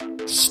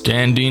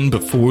Standing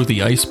before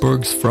the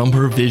icebergs from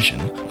her vision,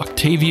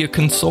 Octavia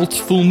consults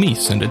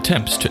Fulmis and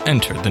attempts to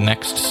enter the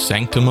next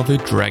sanctum of a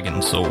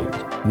dragon soul.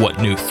 What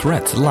new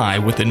threats lie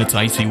within its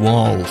icy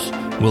walls?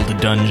 Will the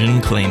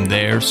dungeon claim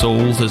their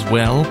souls as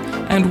well?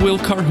 And will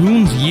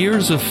Carhoon's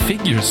years of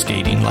figure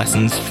skating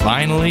lessons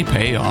finally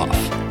pay off?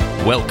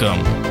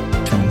 Welcome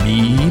to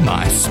Me,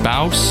 My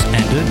Spouse,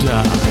 and a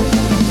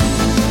Die.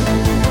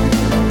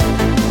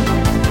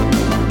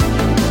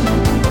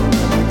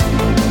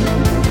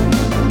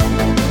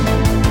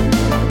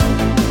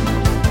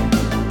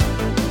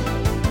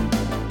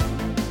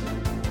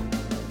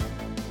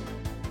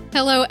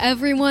 Hello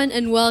everyone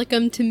and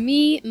welcome to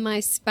Me, My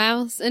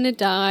Spouse, and a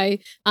Die.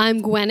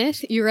 I'm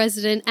Gwyneth, your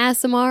resident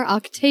Aasimar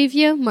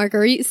Octavia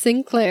Marguerite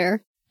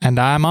Sinclair. And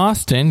I'm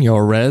Austin,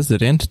 your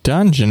resident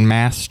Dungeon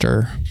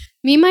Master.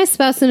 Me, My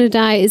Spouse, and a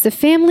Die is a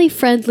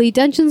family-friendly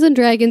Dungeons &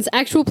 Dragons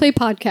actual play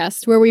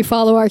podcast where we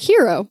follow our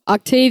hero,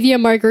 Octavia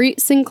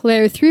Marguerite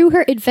Sinclair, through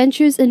her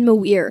adventures in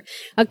Moir,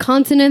 a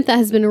continent that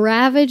has been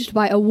ravaged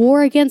by a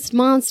war against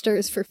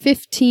monsters for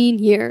 15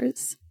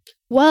 years.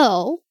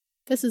 Well,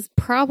 this is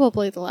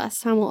probably the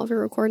last time we'll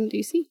ever record in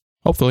DC.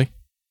 Hopefully.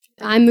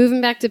 I'm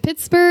moving back to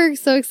Pittsburgh,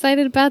 so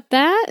excited about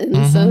that.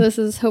 And so this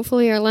is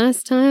hopefully our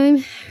last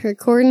time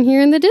recording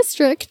here in the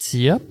district.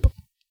 Yep.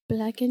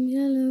 Black and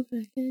yellow,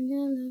 black and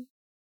yellow.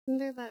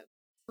 Remember that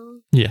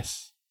song?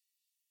 Yes.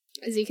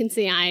 As you can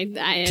see, I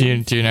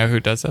Do you know who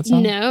does that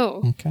song?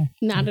 No. Okay.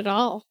 Not at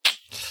all.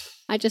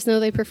 I just know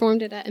they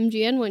performed it at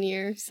MGN one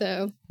year,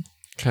 so.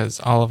 Because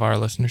all of our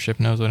listenership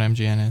knows what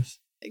MGN is.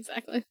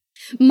 Exactly.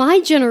 My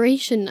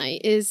Generation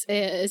Night is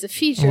a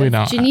feature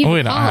of Geneva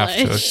We don't College.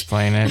 have to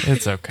explain it.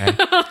 It's okay.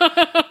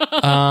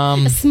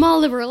 A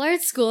small liberal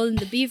arts school in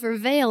the Beaver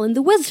Vale in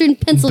the western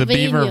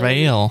Pennsylvania. The Beaver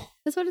Vale.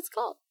 That's what it's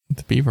called.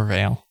 The Beaver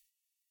Vale.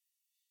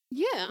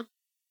 Yeah.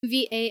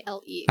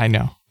 V-A-L-E. I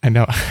know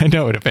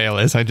what a vale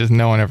is. I just,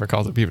 no one ever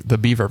calls it the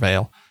Beaver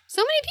Vale.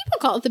 So many people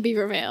call it the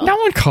Beaver Vale. No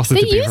one calls it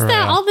the Beaver Vale. They use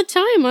that all the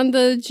time on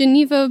the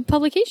Geneva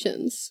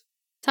publications.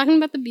 Talking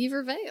about the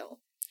Beaver Vale.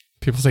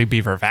 People say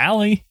Beaver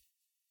Valley.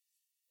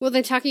 Well,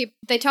 they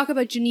talk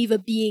about Geneva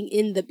being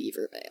in the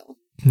Beaver Vale.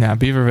 No,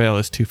 Beaver Vale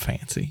is too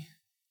fancy.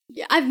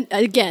 Yeah, I've,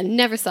 again,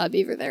 never saw a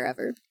beaver there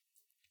ever.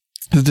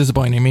 It's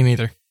disappointing. Me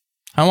neither.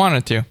 I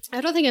wanted to.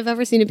 I don't think I've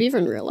ever seen a beaver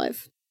in real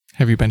life.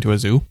 Have you been to a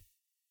zoo?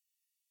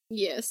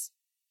 Yes.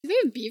 Do they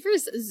have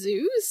beavers at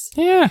zoos?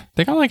 Yeah,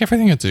 they got like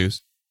everything at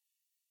zoos.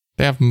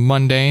 They have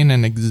mundane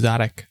and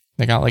exotic.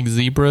 They got like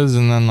zebras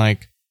and then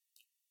like...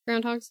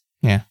 Groundhogs?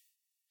 Yeah.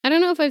 I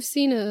don't know if I've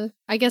seen a...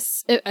 I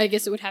guess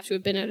it would have to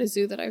have been at a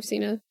zoo that I've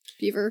seen a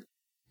beaver.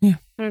 Yeah.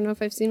 I don't know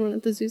if I've seen one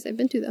at the zoos I've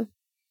been to, though.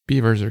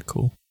 Beavers are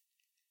cool.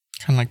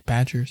 Kind of like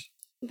badgers.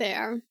 They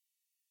are.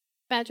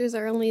 Badgers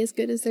are only as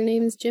good as their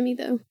name is Jimmy,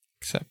 though.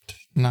 Except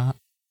not.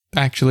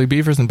 Actually,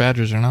 beavers and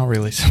badgers are not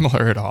really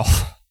similar at all.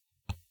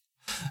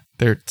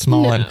 They're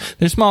small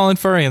and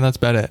furry, and that's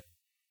about it.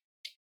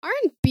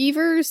 Aren't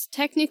beavers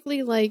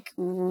technically like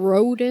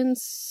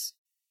rodents?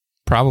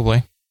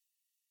 Probably.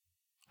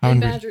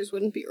 And badgers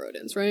wouldn't be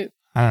rodents, right?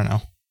 I don't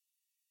know.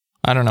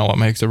 I don't know what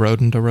makes a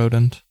rodent a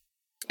rodent.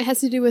 It has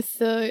to do with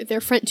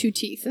their front two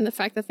teeth and the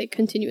fact that they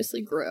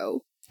continuously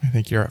grow. I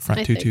think you're at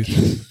front two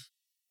teeth.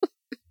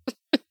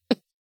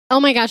 Oh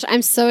my gosh,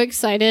 I'm so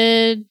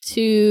excited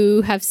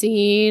to have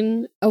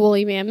seen a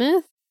woolly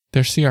mammoth.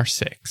 They're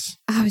CR6.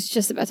 I was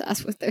just about to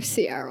ask what their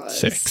CR was.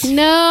 6.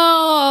 No,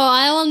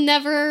 I will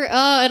never.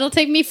 Oh, it'll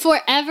take me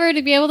forever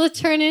to be able to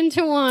turn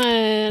into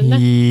one.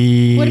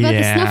 Yeah. What about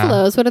the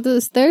Snufflos? What are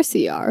their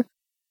CR?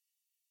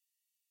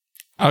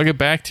 I'll get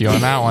back to you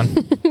on that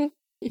one.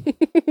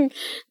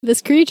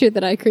 This creature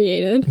that I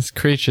created. This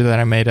creature that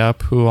I made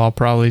up, who I'll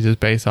probably just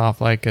base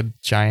off like a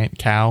giant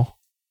cow.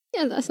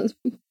 Yeah, that sounds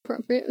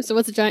appropriate. So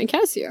what's a giant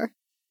cow CR?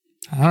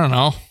 I don't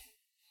know.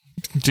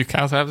 Do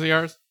cows have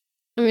CRs?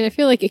 I mean, I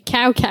feel like a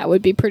cow cat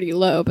would be pretty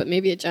low, but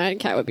maybe a giant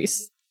cat would be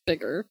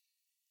bigger.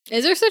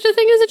 Is there such a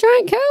thing as a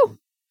giant cow?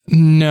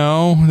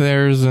 No,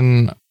 there's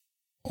an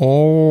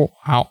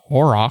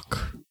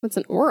auroch. What's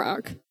an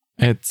auroch?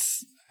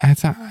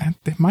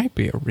 It might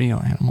be a real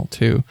animal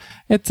too.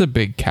 It's a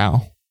big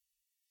cow.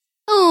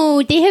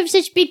 Oh, they have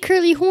such big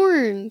curly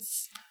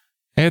horns.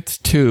 It's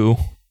 2.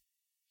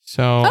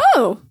 So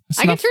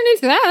I can turn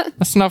into that.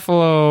 A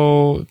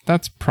snuffalo,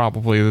 that's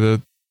probably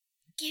the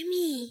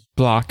Gimme.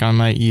 block I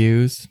might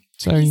use.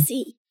 So,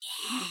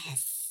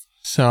 Yes.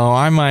 So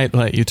I might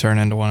let you turn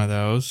into one of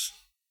those.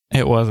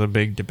 It was a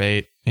big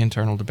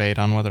internal debate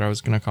on whether I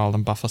was going to call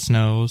them buffalo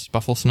snows,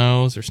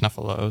 or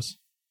snuffalos.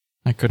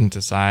 I couldn't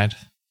decide.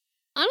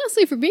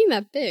 Honestly, for being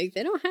that big,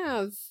 they don't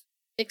have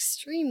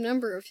extreme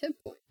number of hit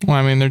points. Well,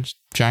 I mean, they're just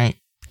giant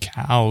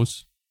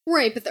cows.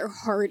 Right, but they're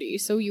hardy,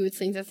 so you would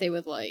think that they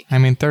would like... I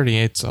mean,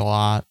 38's a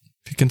lot.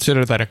 If you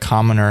consider that a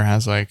commoner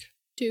has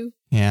 2.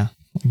 Yeah,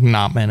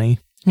 not many.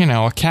 You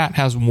know, a cat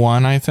has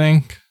 1, I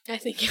think. I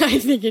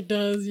think it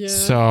does, yeah.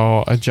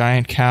 So a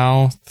giant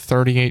cow,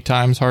 38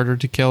 times harder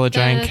to kill a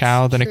giant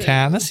cow than a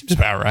cat. That seems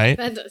about right.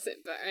 That does seem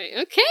about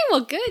right. Okay,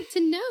 well, good to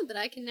know that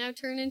I can now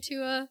turn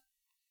into a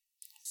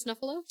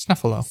Snuffalo?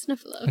 Snuffalo.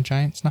 Snuffalo. A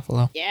giant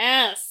Snuffalo.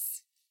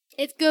 Yes.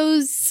 It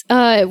goes,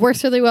 it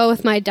works really well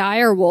with my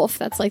dire wolf.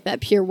 That's like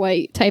that pure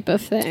white type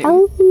of thing.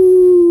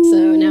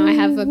 So now I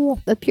have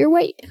a pure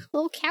white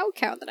little cow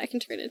that I can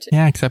turn into.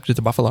 Yeah, except it's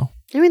a buffalo.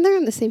 I mean, they're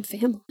in the same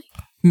family.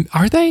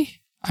 Are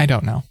they? I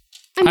don't know.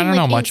 I don't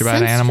know much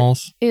about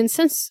animals.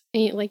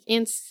 Ancestrally?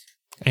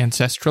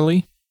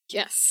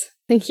 Yes.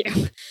 Thank you.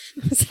 I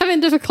was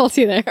having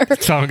difficulty there.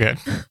 It's all good.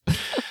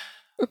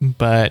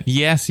 But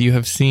yes, you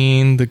have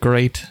seen the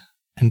great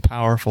and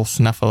powerful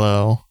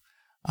Snuffalo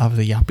of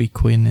the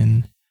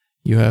Yapiquinen.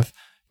 You have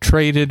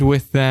traded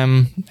with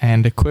them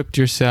and equipped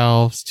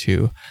yourselves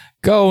to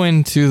go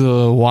into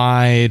the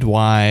wide,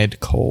 wide,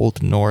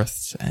 cold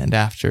north. And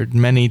after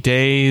many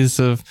days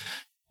of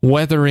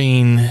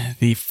weathering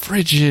the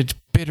frigid,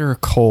 bitter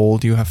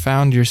cold, you have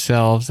found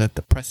yourselves at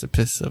the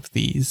precipice of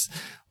these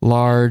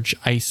large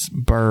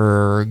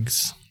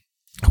icebergs,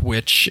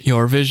 which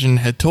your vision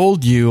had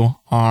told you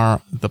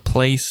are the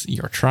place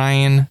you're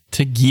trying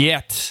to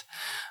get.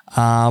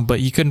 But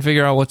you couldn't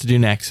figure out what to do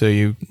next, so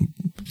you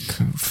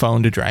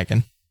phoned a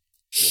dragon.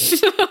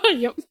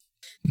 Yep.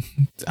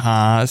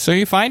 So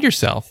you find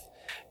yourself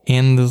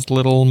in this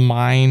little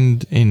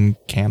mined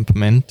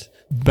encampment,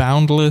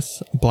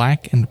 boundless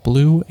black and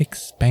blue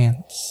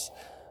expanse,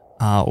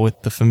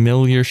 with the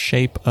familiar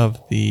shape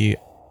of the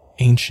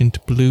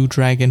ancient blue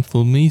dragon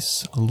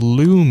Fulmis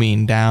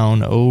looming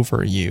down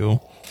over you,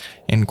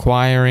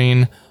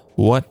 inquiring,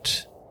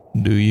 "What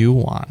do you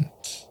want?"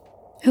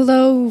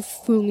 Hello,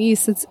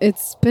 Fulmis.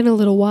 It's been a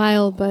little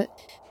while, but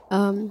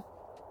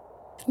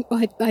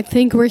I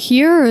think we're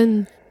here,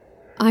 and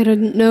I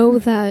didn't know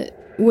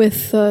that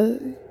with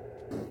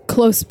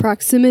close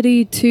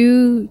proximity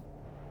to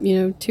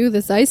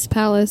this ice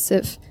palace,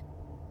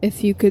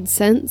 if you could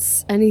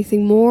sense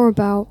anything more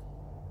about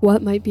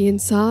what might be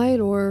inside,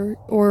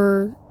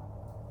 or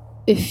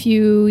if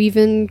you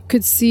even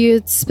could see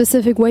a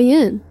specific way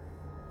in.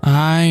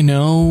 I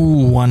know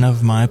one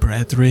of my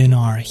brethren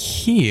are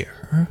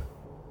here,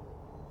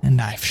 and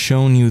I've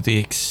shown you the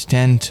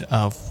extent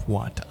of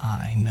what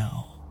I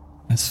know.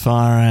 As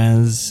far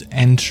as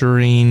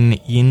entering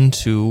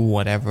into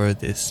whatever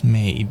this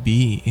may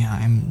be,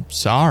 I'm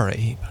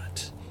sorry,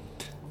 but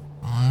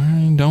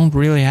I don't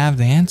really have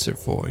the answer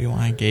for you.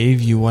 I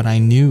gave you what I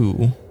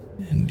knew,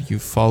 and you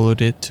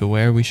followed it to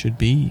where we should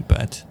be,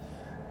 but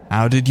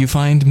how did you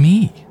find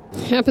me?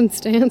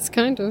 Happenstance,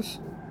 kind of.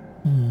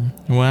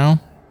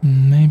 Well,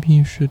 maybe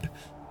you should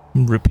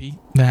repeat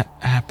that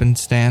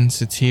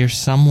happenstance. It's here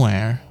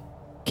somewhere.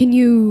 Can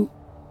you,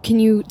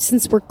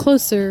 since we're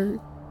closer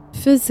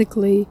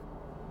physically,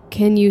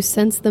 can you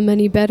sense them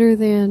any better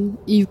than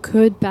you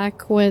could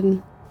back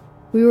when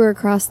we were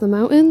across the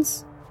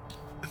mountains?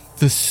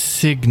 The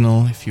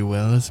signal, if you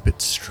will, is a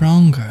bit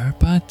stronger,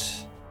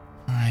 but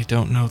I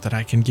don't know that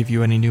I can give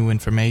you any new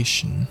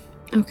information.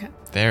 Okay.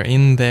 They're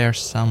in there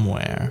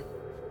somewhere,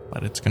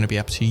 but it's going to be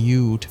up to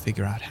you to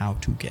figure out how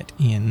to get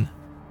in.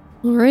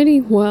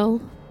 Alrighty, well,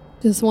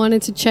 just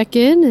wanted to check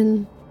in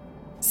and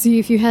see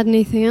if you had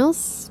anything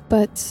else,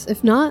 but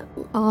if not,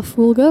 off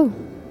we'll go.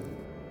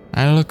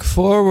 I look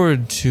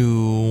forward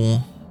to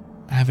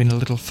having a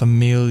little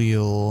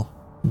familial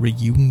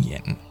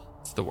reunion.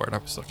 That's the word I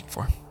was looking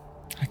for.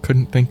 I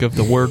couldn't think of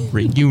the word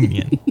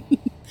reunion.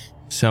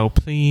 So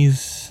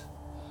please,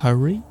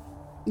 hurry.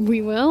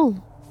 We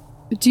will.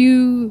 Do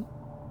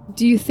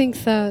you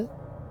think that...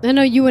 I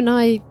know you and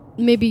I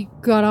maybe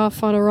got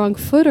off on a wrong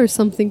foot or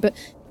something, but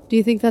do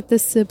you think that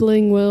this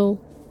sibling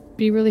will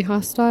be really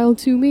hostile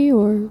to me,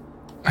 or...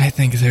 I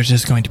think they're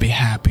just going to be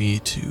happy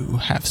to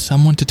have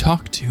someone to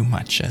talk to,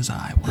 much as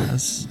I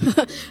was.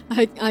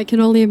 I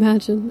can only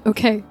imagine.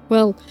 Okay,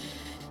 well,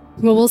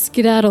 we'll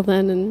skedaddle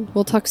then, and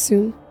we'll talk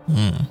soon.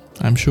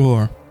 I'm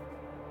sure.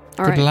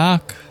 Good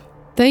luck.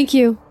 Thank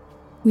you.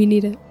 We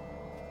need it.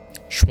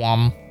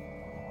 Schwam.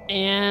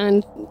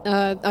 And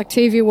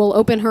Octavia will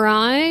open her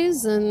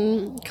eyes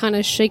and kind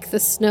of shake the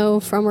snow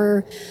from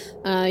her,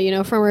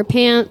 from her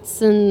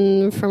pants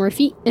and from her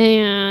feet,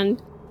 and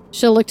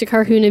she'll look to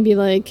Carhoon and be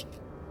like,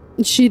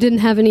 she didn't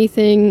have any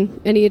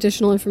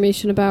additional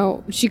information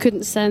about, she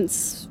couldn't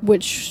sense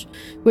which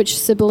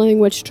sibling,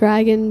 which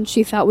dragon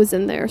she thought was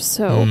in there,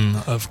 so...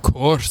 Of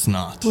course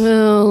not.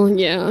 Well,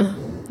 yeah.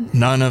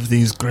 None of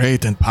these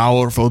great and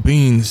powerful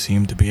beings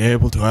seem to be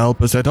able to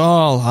help us at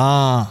all,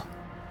 huh?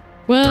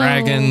 Well...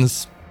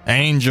 Dragons,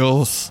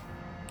 angels,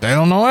 they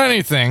don't know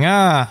anything,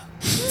 huh?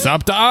 It's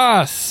up to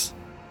us.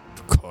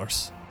 Of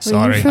course.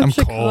 Sorry, I'm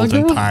cold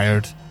and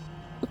tired.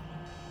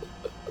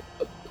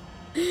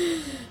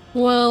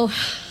 Well,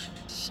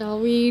 shall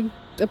we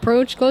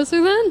approach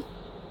closer then?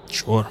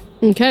 Sure.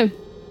 Okay.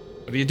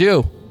 What do you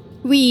do?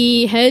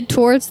 We head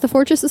towards the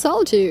Fortress of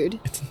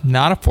Solitude. It's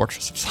not a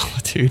Fortress of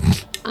Solitude.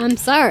 I'm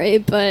sorry,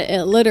 but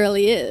it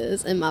literally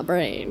is in my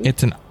brain.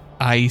 It's an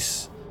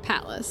ice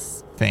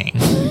palace thing.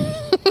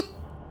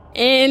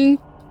 in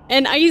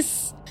an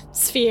ice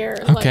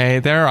sphere. Okay,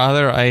 there are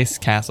other ice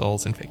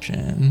castles in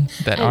fiction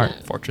that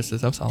aren't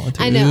Fortresses of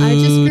Solitude. I know. I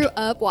just grew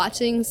up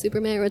watching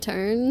Superman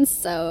Returns,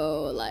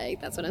 so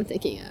that's what I'm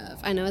thinking of.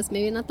 I know it's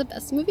maybe not the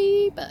best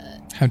movie,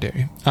 but how dare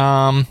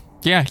you?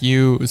 Yeah,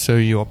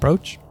 you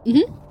approach,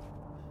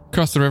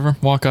 cross the river,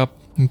 walk up.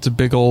 It's a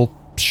big old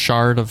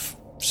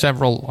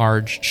several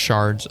large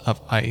shards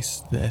of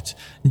ice that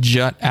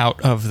jut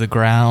out of the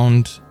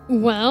ground.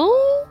 Well,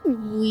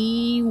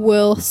 we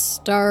will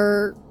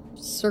start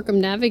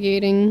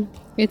circumnavigating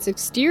its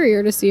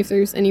exterior to see if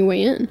there's any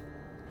way in.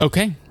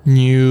 Okay.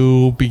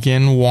 You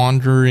begin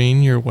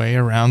wandering your way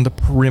around the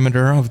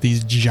perimeter of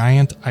these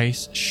giant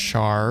ice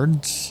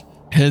shards.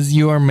 As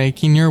you are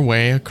making your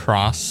way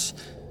across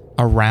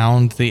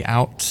around the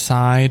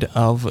outside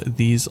of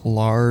these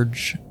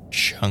large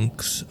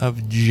chunks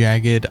of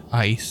jagged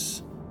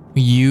ice,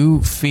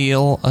 you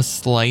feel a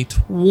slight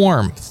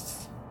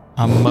warmth,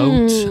 a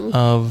mote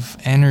of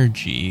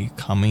energy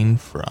coming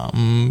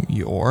from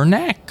your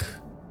neck.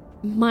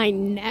 My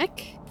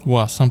neck?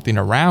 Well, something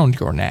around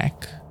your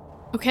neck.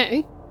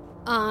 Okay.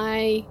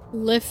 I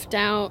lift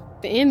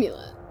out the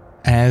amulet.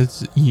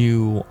 As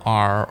you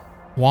are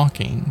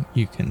walking,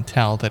 you can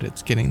tell that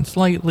it's getting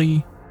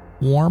slightly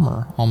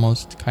warmer,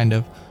 almost kind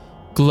of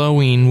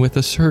glowing with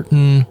a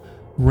certain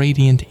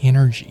radiant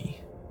energy.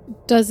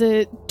 Does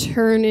it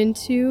turn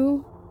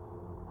into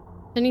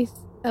any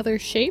other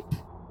shape?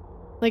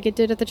 Like it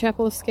did at the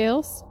Chapel of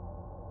Scales?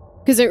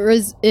 Because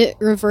it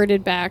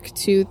reverted back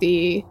to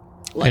the...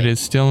 It is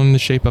still in the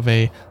shape of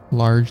a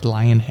large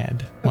lion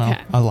head. Well,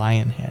 Okay. a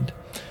lion head.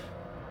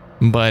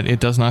 But it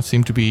does not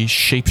seem to be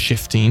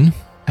shape-shifting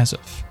as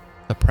of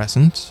the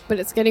present. But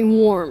it's getting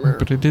warmer.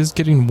 But it is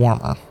getting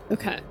warmer.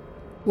 Okay.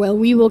 Well,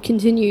 we will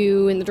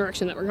continue in the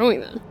direction that we're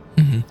going then.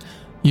 Mm-hmm.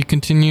 You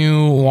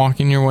continue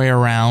walking your way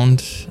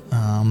around,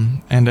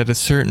 and at a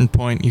certain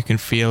point you can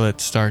feel it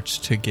starts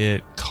to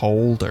get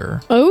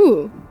colder.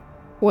 Oh.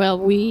 Well,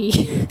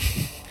 we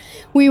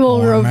will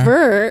Warmer.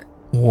 revert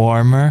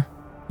Warmer?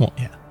 Well,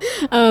 yeah.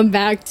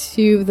 back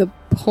to the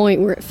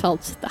point where it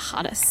felt the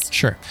hottest.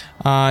 Sure.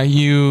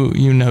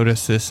 You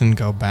notice this and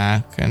go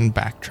back and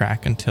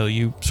backtrack until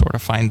you sort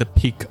of find the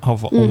peak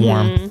of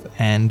warmth,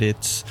 and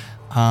it's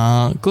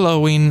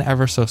glowing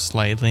ever so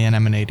slightly and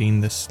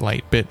emanating this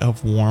slight bit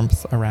of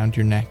warmth around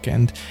your neck,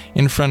 and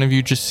in front of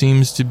you just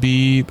seems to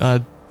be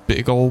a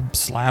big old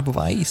slab of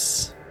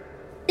ice.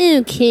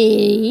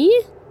 Okay.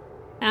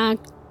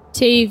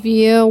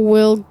 Octavia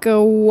will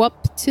go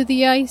up to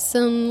the ice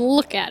and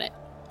look at it.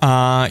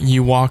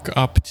 You walk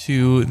up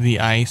to the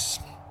ice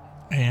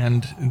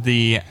and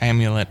the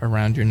amulet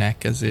around your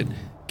neck as it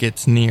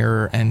gets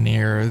nearer and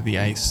nearer the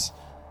ice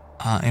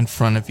in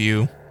front of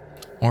you,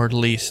 or at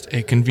least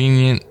a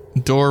convenient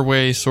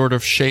doorway sort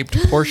of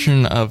shaped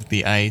portion of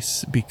the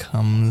ice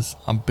becomes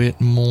a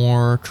bit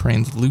more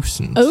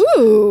translucent.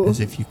 Ooh. As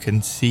if you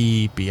can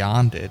see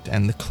beyond it,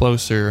 and the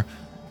closer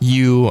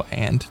you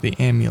and the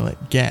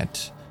amulet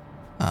get,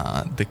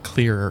 the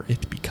clearer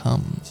it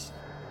becomes.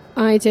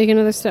 I take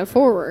another step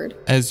forward.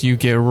 As you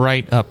get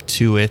right up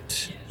to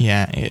it,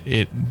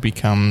 it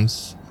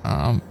becomes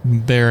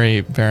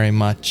very, very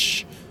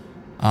much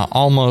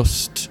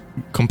almost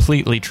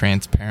completely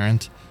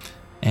transparent.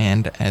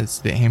 And as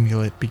the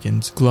amulet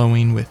begins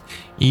glowing with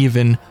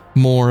even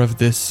more of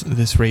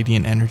this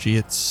radiant energy,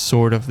 it's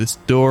sort of this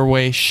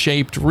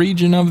doorway-shaped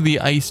region of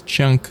the ice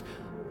chunk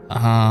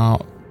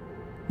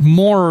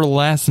more or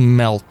less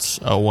melts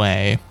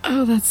away.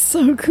 Oh, that's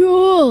so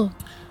cool.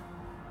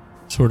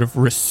 Sort of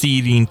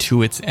receding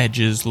to its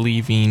edges,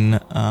 leaving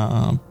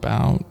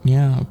about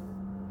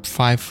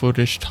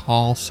 5-foot-ish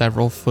tall,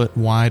 several foot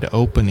wide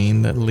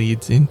opening that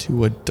leads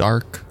into a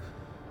dark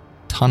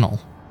tunnel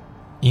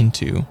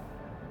into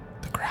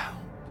the ground.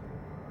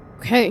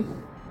 Okay.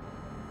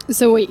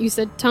 So wait, you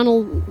said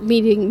tunnel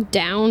leading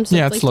down? So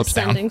Yeah, it's it slopes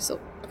down. descending, so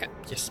okay.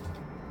 Yes.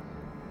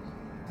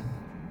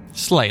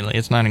 Slightly,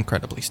 it's not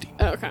incredibly steep.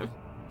 Okay.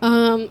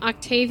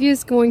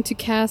 Octavia's going to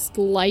cast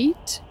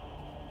light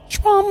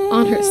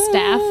on her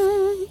staff.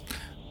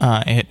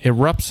 It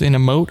erupts in a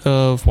mote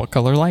of what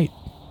color light?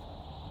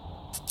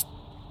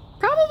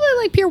 Probably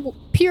like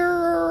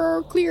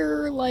pure,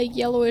 clear, like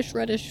yellowish,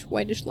 reddish,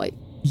 whitish light.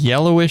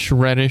 Yellowish,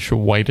 reddish,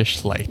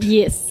 whitish light.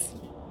 Yes.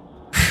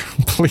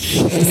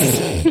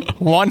 Please.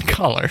 One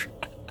color.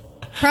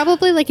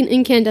 Probably like an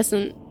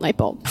incandescent light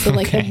bulb. So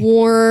like Okay. a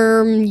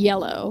warm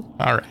yellow.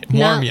 All right,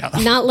 warm yellow.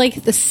 Not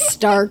like the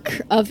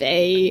stark of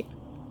a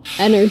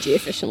energy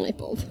efficient light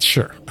bulb.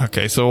 Sure.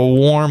 Okay, so a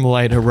warm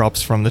light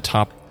erupts from the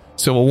top.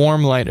 So a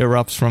warm light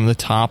erupts from the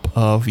top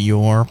of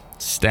your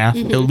staff,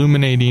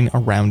 illuminating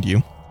around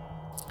you.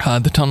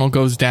 The tunnel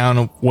goes down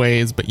a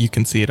ways, but you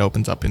can see it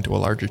opens up into a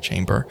larger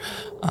chamber.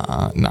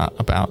 Not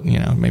about,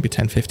 maybe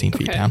 10, 15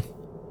 feet Okay. down.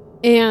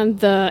 And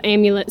the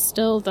amulet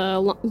still,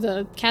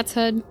 the cat's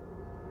head,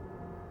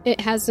 it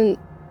hasn't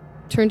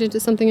turned into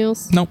something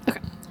else? Nope.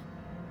 Okay.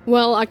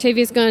 Well,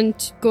 Octavia's going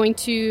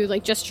to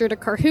like gesture to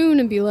Carhoon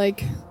and be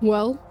like,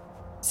 well,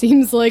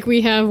 seems like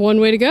we have one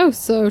way to go,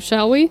 so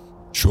shall we?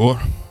 Sure.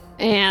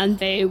 And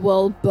they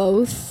will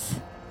both...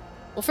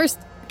 Well, first,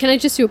 Can I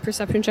just do a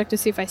perception check to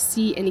see if I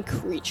see any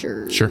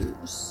creatures? Sure.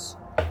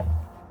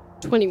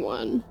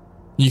 21.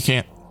 You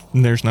can't.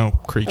 There's no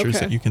creatures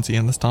Okay. that you can see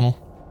in this tunnel.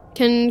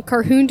 Can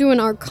Carhoon do an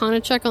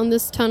Arcana check on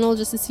this tunnel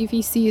just to see if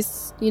he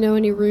sees,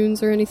 any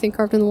runes or anything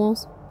carved in the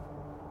walls?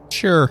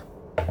 Sure.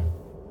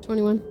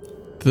 21.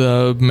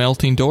 The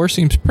melting door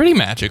seems pretty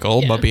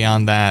magical, Yeah. but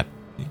beyond that,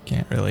 you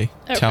can't really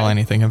tell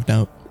anything of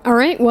note. All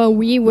right, well,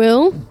 we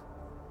will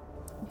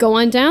go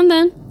on down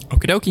then.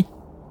 Okie dokie.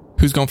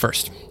 Who's going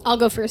first? I'll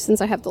go first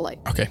since I have the light.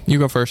 Okay, you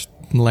go first.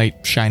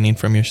 Light shining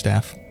from your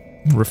staff,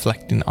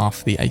 reflecting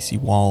off the icy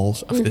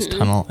walls of this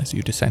tunnel as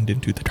you descend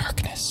into the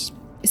darkness.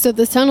 So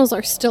the tunnels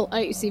are still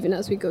ice even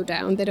as we go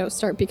down. They don't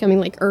start becoming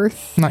like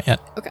earth. Not yet.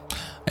 Okay.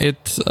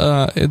 It's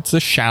a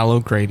shallow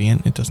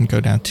gradient. It doesn't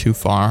go down too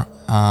far.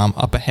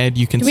 Up ahead,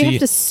 you can Do see. we have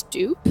to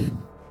stoop?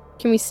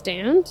 Can we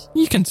stand?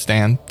 You can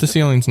stand. The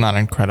ceiling's not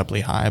incredibly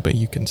high, but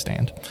you can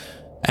stand.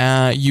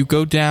 You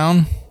go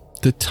down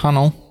the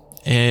tunnel.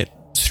 It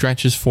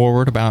stretches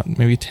forward about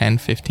maybe 10,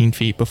 15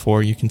 feet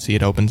before you can see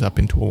it opens up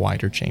into a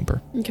wider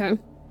chamber. Okay.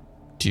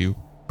 Do you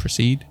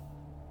proceed?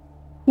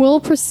 We'll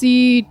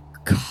proceed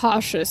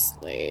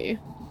cautiously.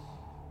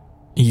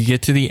 You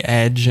get to the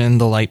edge and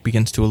the light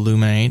begins to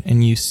illuminate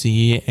and you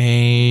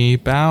see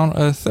about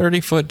a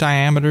 30-foot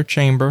diameter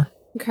chamber.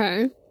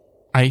 Okay.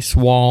 Ice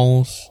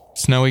walls,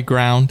 snowy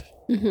ground.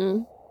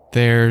 Mm-hmm.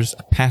 There's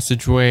a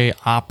passageway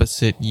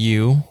opposite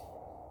you.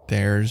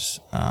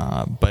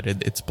 But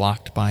it's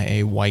blocked by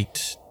a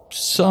white,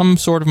 some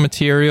sort of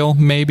material,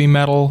 maybe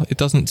metal. It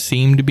doesn't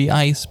seem to be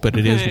ice, but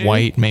it is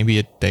white.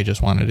 Maybe they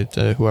just wanted it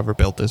to, whoever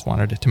built this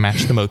wanted it to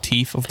match the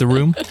motif of the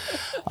room.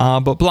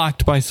 But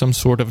blocked by some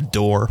sort of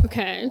door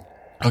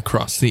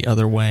across the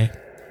other way.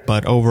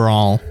 But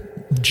overall,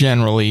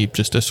 generally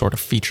just a sort of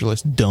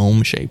featureless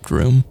dome-shaped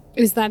room.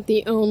 Is that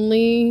the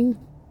only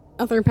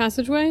other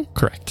passageway?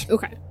 Correct.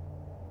 Okay.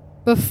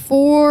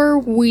 Before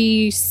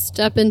we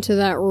step into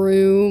that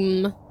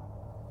room,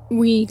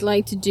 we'd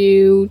like to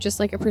do just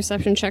like a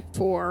perception check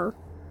for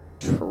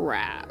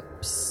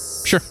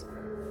traps. Sure.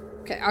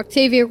 Okay,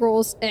 Octavia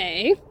rolls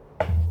a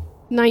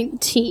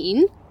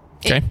 19.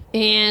 Okay.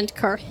 And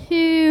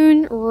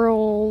Carhoon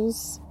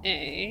rolls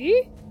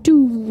a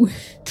 2.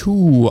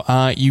 2.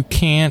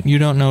 You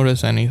don't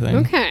notice anything.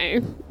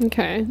 Okay.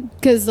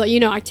 Because,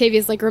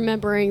 Octavia's like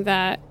remembering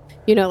that,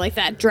 like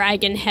that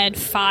dragon head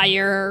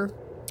fire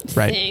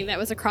thing that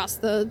was across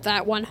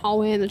that one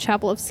hallway in the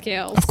Chapel of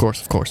Scales. Of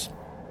course.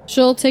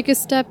 She'll take a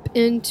step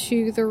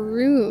into the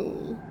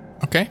room.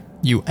 Okay.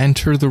 You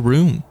enter the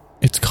room.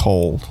 It's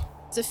cold.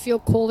 Does it feel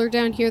colder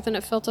down here than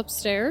it felt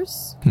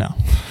upstairs? No.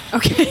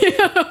 Okay.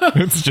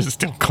 It's just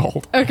still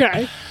cold.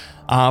 Okay.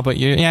 But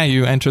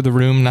you enter the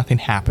room. Nothing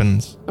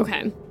happens.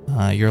 Okay.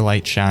 Your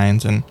light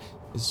shines and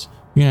is,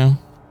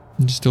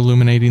 just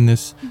illuminating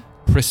this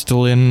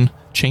crystalline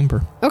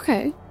chamber.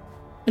 Okay.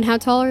 And how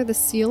tall are the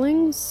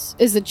ceilings?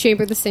 Is the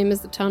chamber the same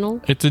as the tunnel?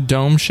 It's a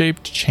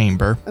dome-shaped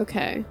chamber.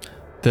 Okay.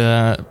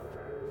 The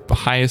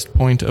highest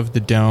point of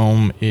the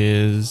dome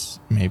is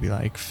maybe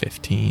like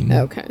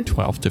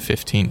 12 to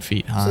 15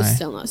 feet high. So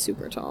still not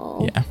super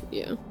tall.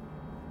 Yeah.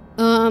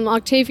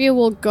 Octavia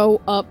will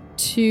go up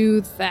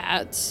to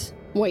that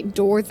white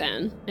door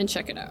then and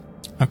check it out.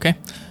 Okay.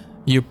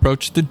 You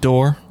approach the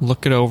door,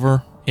 look it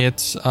over.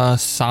 It's a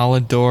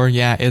solid door.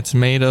 Yeah, it's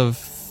made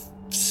of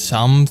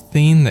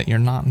something that you're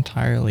not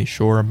entirely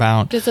sure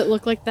about. Does it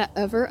look like that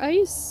ever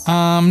ice?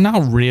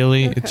 Not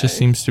really. Okay. It just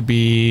seems to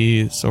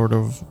be sort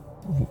of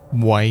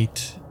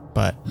white,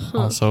 but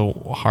also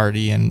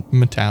hardy and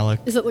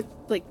metallic. Does it look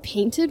like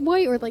painted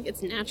white or like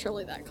it's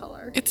naturally that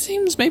color? It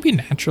seems maybe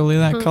naturally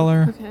that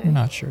color. Okay. I'm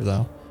not sure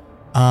though.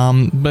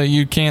 But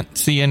you can't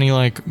see any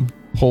like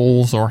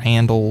poles or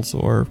handles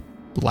or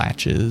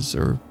latches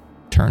or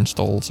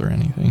turnstiles or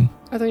anything.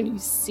 Are there any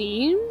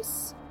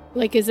seams?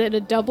 Like, is it a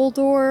double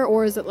door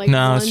or is it like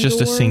No, one it's just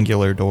door? a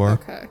singular door.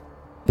 Okay.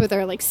 But there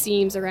are like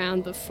seams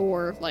around the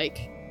four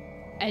like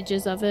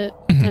edges of it,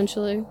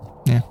 potentially.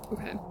 Yeah.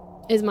 Okay.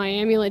 Is my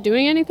amulet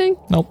doing anything?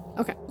 Nope.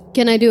 Okay.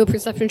 Can I do a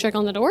perception check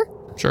on the door?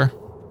 Sure.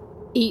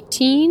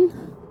 18.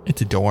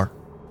 It's a door.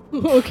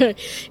 Okay.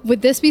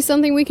 Would this be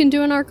something we can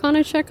do an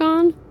Arcana check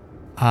on?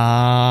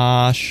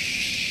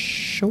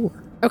 Sure.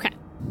 Okay.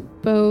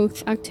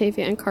 Both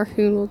Octavia and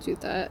Carhoon will do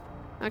that.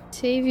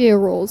 Octavia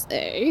rolls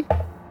a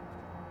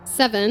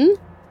 7,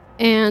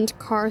 and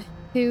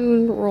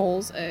Carhoon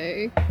rolls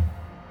a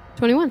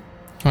 21.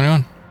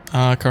 21.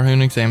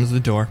 Carhoon examines the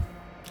door,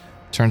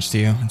 turns to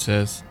you and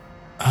says,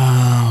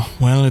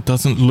 well, it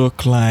doesn't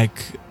look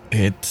like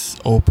it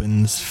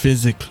opens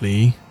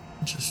physically.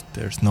 Just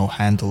there's no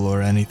handle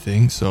or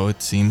anything, so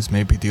it seems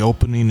maybe the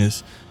opening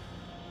is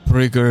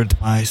triggered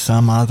by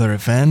some other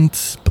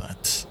event,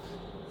 but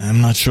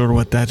I'm not sure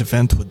what that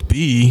event would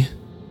be.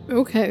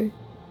 Okay.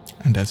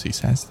 And as he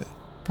says that,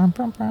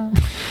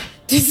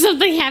 Does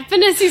something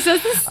happen as he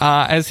says this?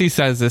 as he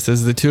says this,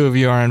 as the two of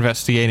you are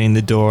investigating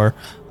the door,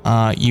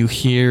 you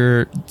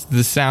hear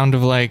the sound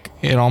of like,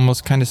 it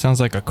almost kind of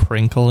sounds like a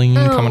crinkling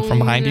coming from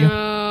behind you.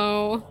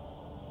 No.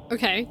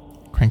 Okay.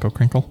 Crinkle,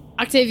 crinkle.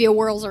 Octavia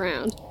whirls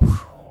around.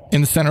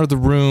 In the center of the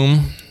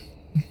room,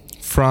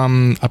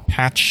 from a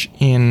patch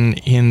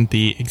in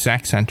the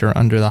exact center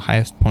under the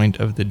highest point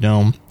of the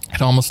dome,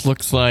 it almost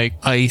looks like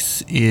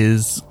ice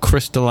is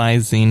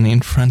crystallizing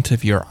in front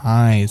of your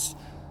eyes,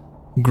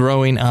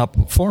 growing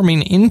up,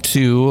 forming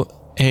into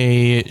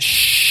a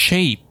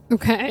shape.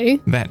 Okay.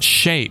 That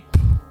shape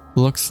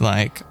looks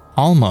like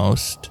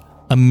almost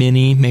a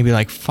mini, maybe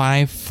like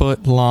 5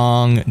 foot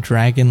long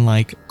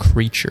dragon-like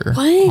creature.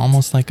 What?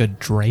 Almost like a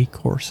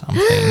drake or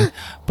something,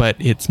 but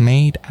it's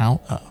made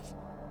out of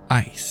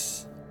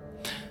ice.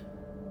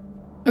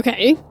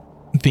 Okay.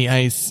 The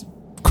ice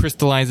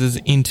crystallizes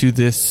into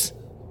this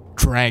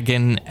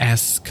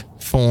dragon-esque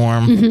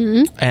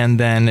form and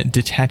then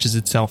detaches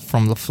itself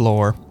from the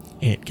floor.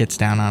 It gets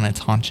down on its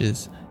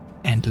haunches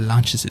and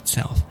launches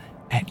itself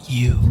at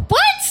you.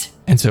 What?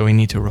 And so we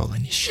need to roll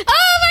initiative.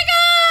 Oh my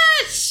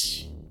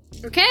gosh!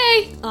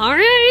 Okay. All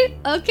right.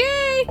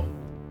 Okay.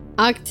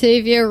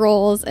 Octavia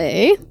rolls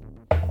a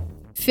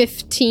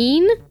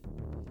 15.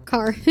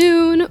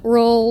 Carhoon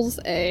rolls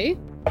a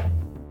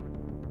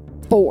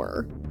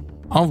 4.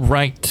 All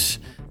right.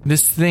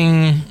 This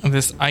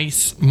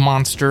ice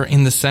monster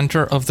in the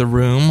center of the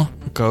room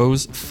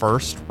goes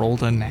first.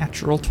 Rolled a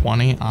natural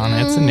 20 on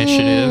its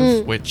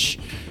initiative, which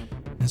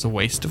is a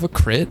waste of a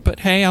crit,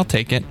 but hey, I'll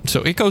take it.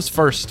 So it goes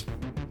first,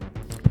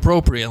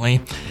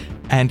 appropriately,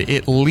 and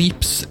it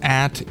leaps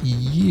at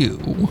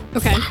you.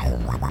 Okay.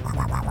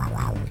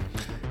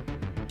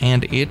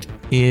 And it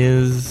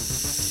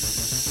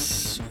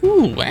is...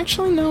 Ooh,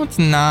 actually, no, it's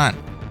not.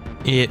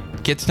 It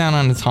gets down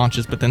on its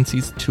haunches, but then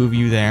sees the two of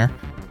you there,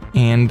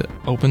 and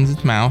opens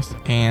its mouth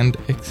and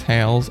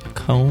exhales a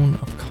cone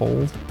of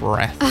cold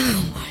breath.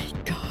 Oh my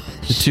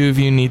gosh. The two of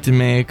you need to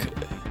make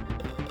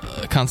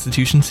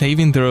Constitution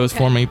saving throws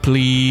for me,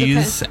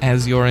 please,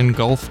 as you're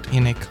engulfed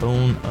in a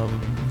cone of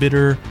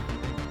bitter,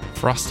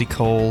 frosty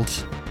cold.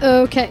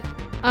 Okay.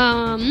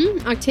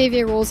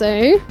 Octavia rolls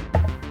a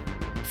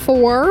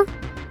 4.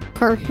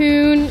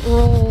 Carhoon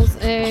rolls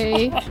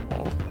a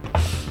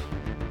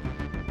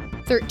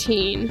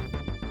 13.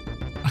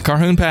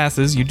 Carhoon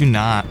passes. You do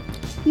not.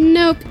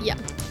 Nope. Yeah.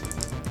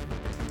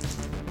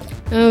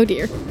 Oh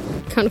dear.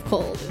 Cone of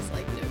cold is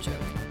like no joke.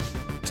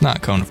 It's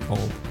not cone of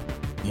cold.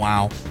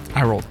 Wow.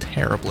 I rolled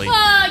terribly.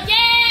 Oh,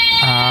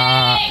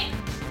 yay!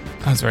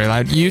 That was very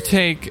loud. You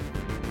take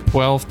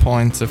 12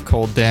 points of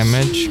cold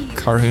damage.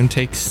 Carhoon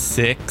takes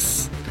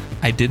 6.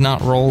 I did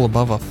not roll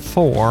above a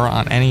 4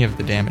 on any of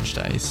the damage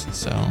dice,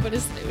 so What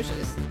is the damage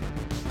dice?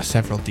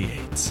 several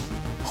d8s.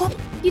 Oh,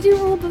 you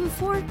didn't roll above a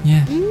 4?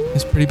 Yeah,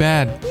 it's pretty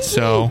bad.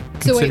 So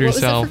consider wait, what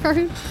yourself was that for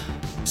Carhoon?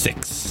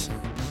 6.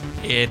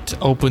 It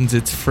opens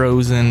its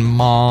frozen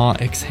maw,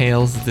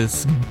 exhales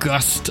this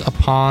gust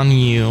upon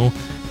you,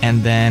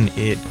 and then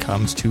it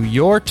comes to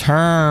your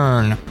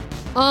turn.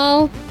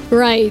 All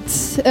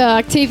right.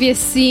 Octavia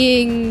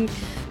seeing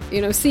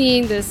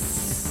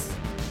this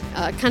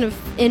kind of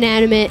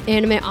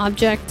animate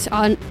object,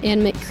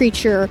 animate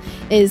creature,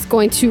 is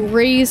going to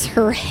raise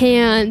her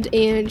hand,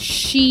 and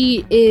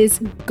she is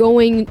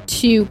going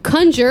to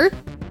conjure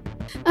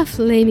a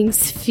flaming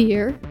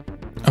sphere.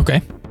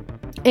 Okay.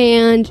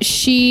 And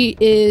she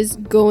is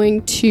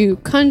going to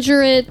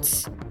conjure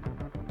it.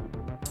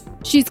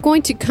 She's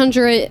going to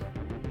conjure it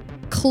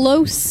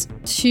close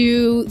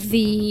to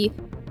the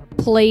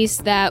place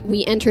that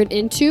we entered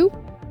into.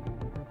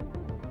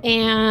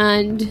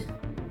 And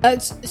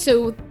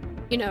so,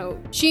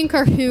 she and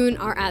Carhoon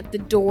are at the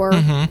door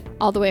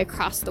all the way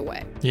across the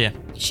way. Yeah.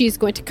 She's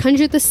going to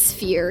conjure the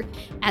sphere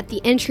at the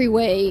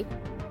entryway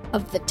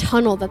of the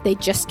tunnel that they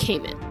just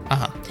came in.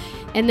 Uh-huh.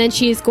 And then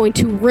she is going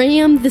to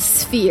ram the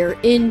sphere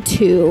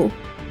into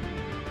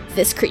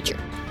this creature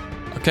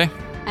Okay.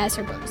 as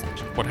her bonus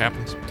action. What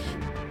happens?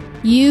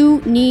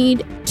 You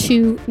need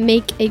to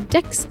make a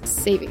dex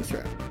saving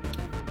throw.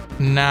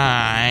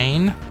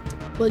 9.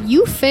 Well,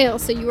 you fail,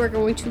 so you are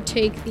going to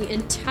take the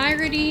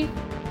entirety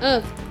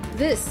of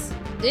this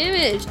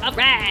damage. All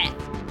right.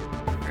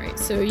 All right,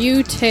 so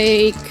you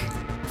take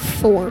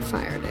 4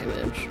 fire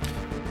damage.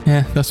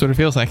 Yeah, that's what it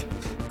feels like.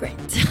 Great.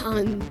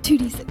 On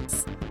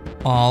 2d6.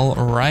 All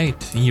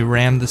right. You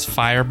ram this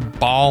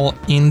fireball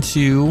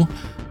into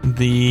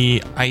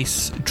the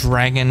ice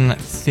dragon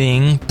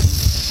thing,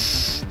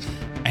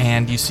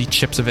 and you see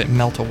chips of it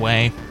melt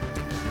away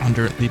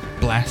under the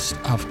blast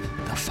of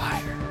the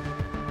fire.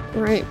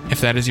 All right.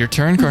 If that is your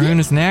turn, Carhoon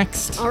is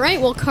next. All right.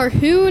 Well,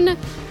 Carhoon,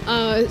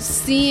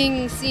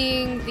 seeing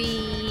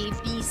the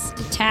beast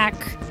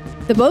attack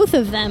the both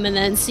of them, and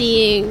then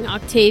seeing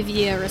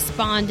Octavia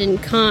respond in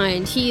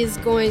kind, he is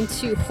going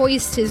to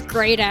hoist his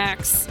great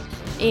axe,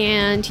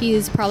 and he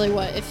is probably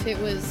if it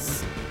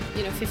was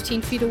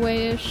 15 feet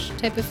away-ish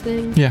type of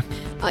thing. Yeah.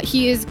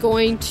 He is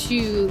going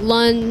to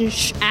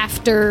lunge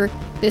after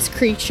this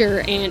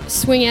creature and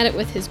swing at it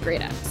with his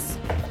great axe.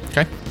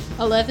 Okay.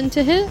 11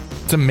 to hit.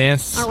 It's a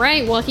miss. All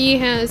right, well, he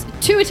has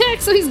 2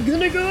 attacks, so he's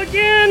gonna go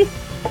again.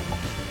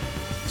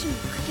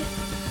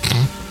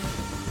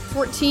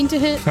 14 to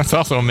hit. That's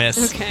also a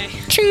miss. Okay.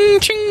 Ching,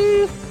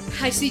 ching.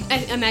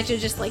 I imagine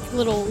just like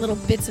little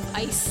bits of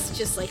ice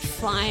just like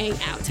flying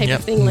out type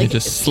of thing. They Like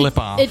just slip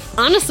off. It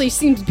honestly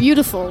seems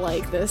beautiful,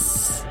 like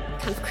this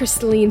kind of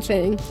crystalline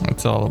thing.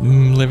 It's a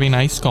living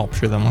ice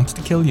sculpture that wants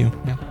to kill you.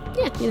 Yeah.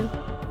 Yeah, you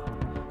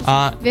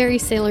know. Very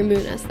Sailor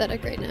Moon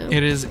aesthetic right now.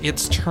 It is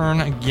its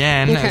turn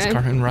again as Okay.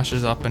 Carhoon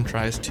rushes up and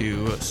tries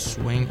to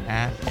swing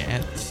at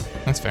it.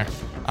 That's fair.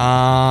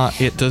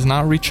 It does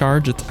not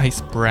recharge its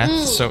ice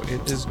breath, so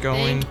it is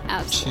going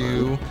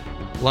to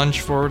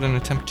lunge forward and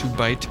attempt to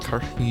bite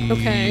Carhoon.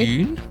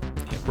 Okay.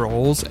 It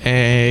rolls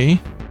a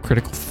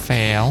critical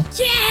fail.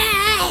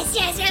 Yes!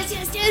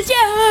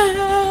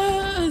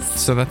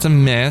 So that's a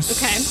miss.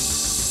 Okay.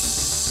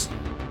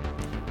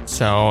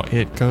 So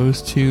it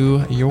goes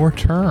to your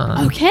turn.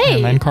 Okay.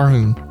 And then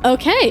Carhoon.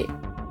 Okay.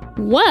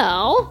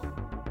 Well,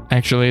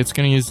 Actually, it's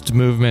going to use its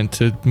movement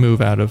to move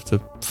out of the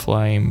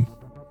flame.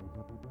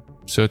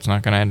 So it's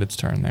not going to end its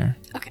turn there.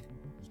 okay.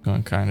 It's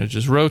going to kind of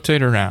just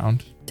rotate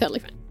around. Totally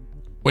fine.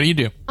 What do you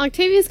do?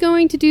 Octavia's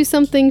going to do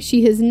something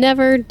she has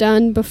never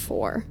done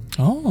before.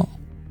 Oh.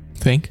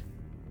 Think.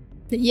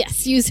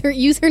 Yes, use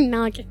her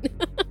noggin.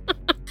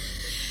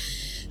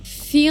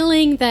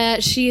 Feeling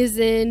that she is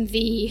in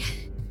the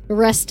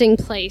resting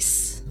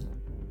place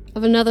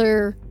of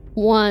another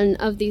one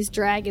of these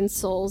dragon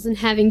souls, and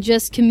having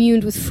just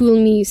communed with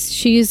Fulmis,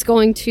 she is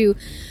going to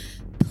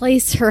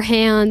place her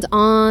hand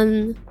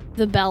on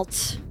the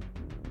belt,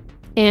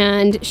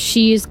 and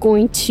she is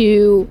going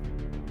to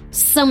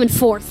summon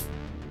forth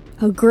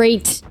a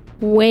great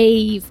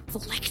wave of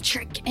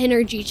electric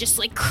energy just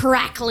like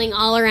crackling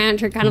all around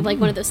her, kind of like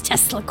one of those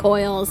Tesla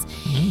coils,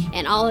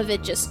 and all of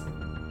it just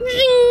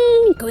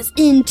goes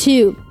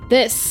into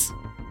this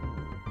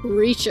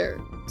creature.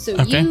 So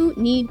Okay. you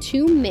need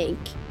to make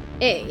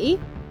a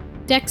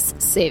Dex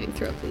saving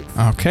throw, please.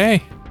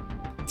 Okay.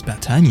 It's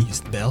about time you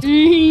used the belt.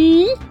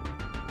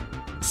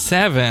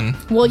 7.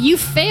 Well, you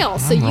fail,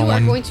 so I'm you are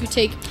rolling- going to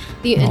take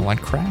the Rolling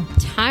crap.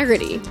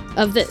 entirety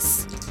of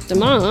this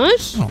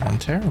damage. Rolling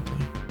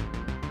terribly.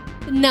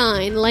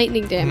 9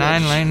 lightning damage.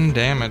 9 lightning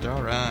damage.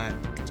 All right.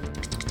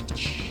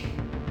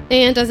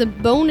 And as a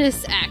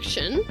bonus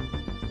action,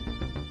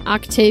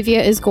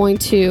 Octavia is going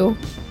to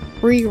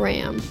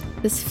re-ram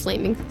this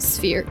flaming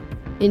sphere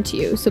into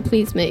you. So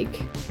please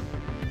make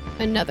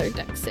another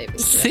Dex saving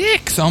throw.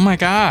 6. Oh my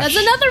gosh. That's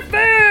another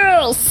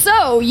fail!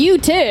 So you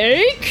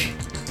take...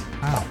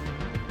 Wow.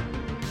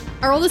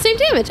 I roll the same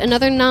damage.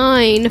 Another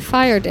 9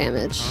 fire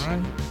damage.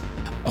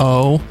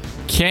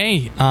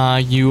 Okay.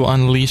 You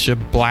unleash a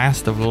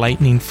blast of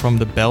lightning from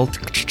the belt,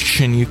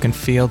 and you can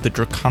feel the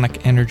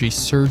draconic energy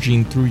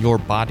surging through your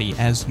body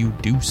as you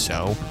do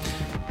so.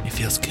 It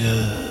feels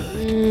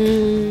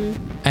good.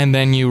 And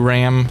then you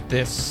ram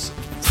this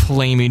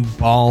flaming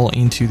ball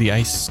into the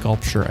ice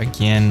sculpture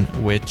again,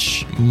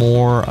 which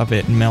more of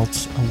it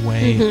melts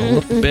away a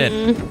little bit.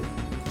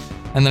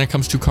 And then it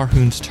comes to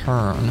Carhoon's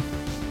turn.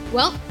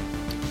 Well,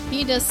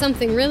 he does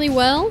something really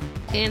well,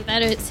 and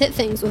that is hit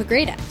things with a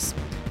great axe.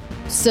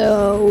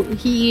 So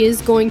he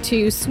is going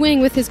to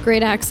swing with his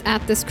great axe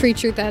at this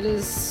creature that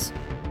is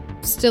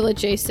still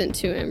adjacent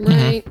to him,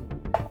 right?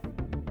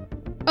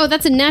 Oh,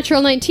 that's a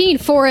natural 19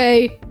 for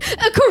a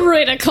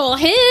critical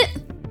hit.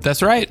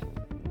 That's right.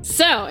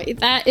 So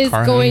that is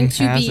Carhoon going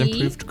to has be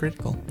improved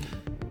critical.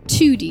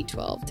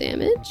 2d12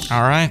 damage.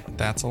 All right.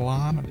 That's a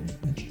lot of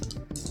damage.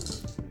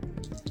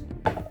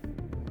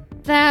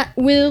 That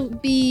will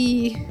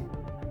be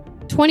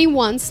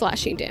 21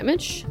 slashing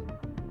damage.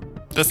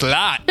 That's a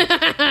lot.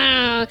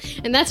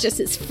 And that's just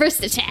his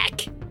first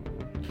attack.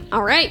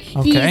 All right.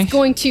 Okay. He's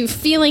going to,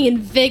 feeling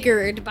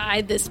invigorated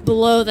by this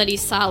blow that he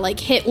saw, like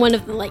hit one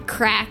of the like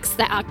cracks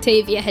that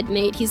Octavia had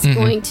made. He's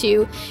going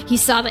to, he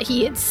saw that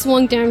he had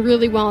swung down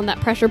really well on that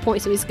pressure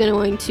point, so he's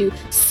going to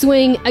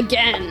swing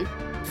again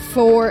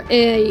for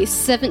a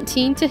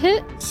 17 to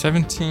hit.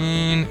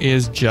 17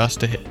 is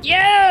just a hit.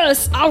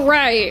 Yes! All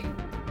right.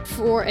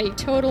 For a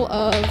total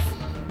of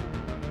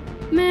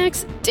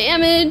max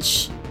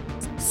damage,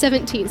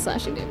 17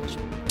 slashing damage.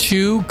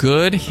 2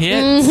 good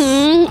hits.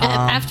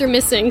 After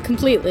missing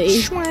completely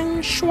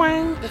Swang,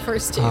 swang. the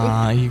first 2.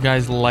 You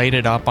guys light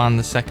it up on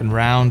the second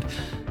round.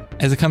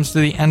 As it comes to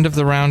the end of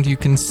the round, you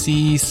can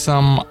see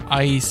some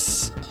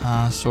ice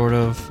sort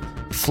of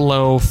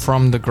flow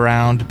from the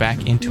ground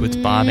back into its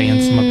body,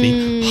 and some of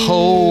the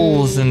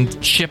holes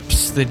and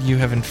chips that you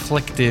have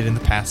inflicted in the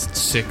past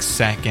 6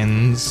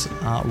 seconds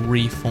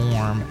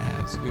reform,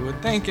 as you would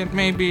think it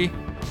maybe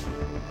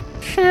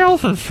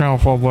heals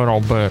itself a little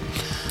bit.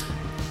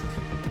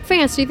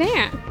 Fancy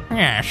that.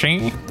 Yeah,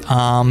 see?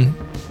 All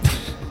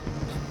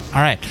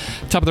right.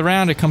 Top of the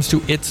round, it comes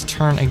to its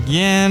turn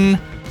again.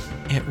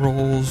 It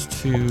rolls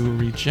to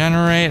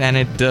regenerate, and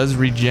it does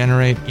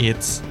regenerate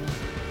its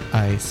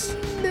ice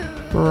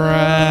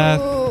breath.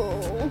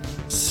 Oh.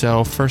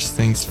 So first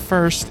things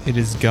first, it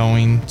is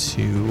going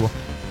to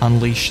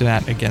unleash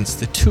that against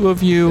the 2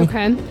 of you.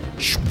 Okay.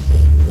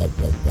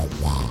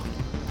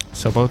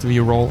 So both of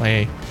you roll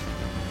a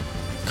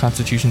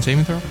Constitution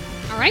saving throw.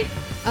 All right.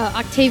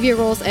 Octavia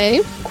rolls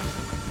a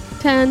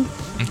 10.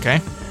 Okay.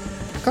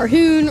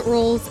 Carhoon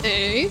rolls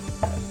a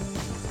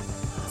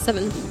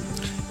 7.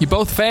 You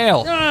both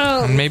fail.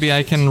 Oh. And maybe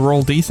I can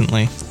roll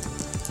decently.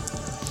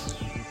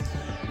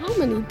 How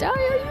many die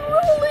are you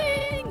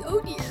rolling? Oh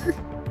dear.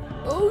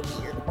 Oh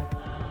dear.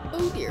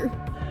 Oh dear.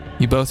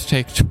 You both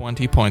take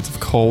 20 points of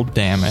cold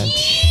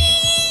damage.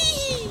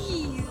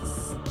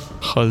 Jeez.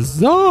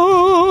 Huzzah!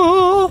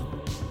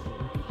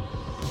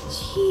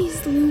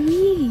 Jeez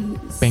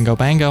Louise. Bingo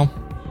bango.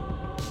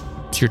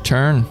 It's your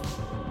turn.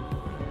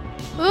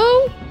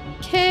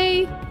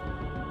 Okay.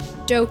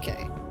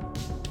 Doke.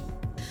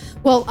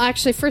 Well,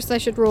 actually, first I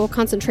should roll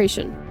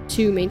concentration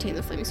to maintain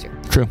the flaming sphere.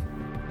 True.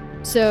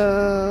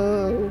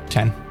 So...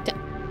 10.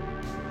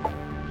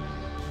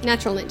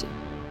 Natural 19.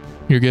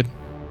 You're good.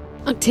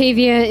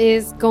 Octavia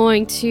is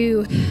going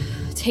to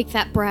take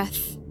that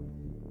breath,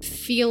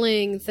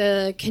 feeling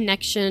the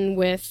connection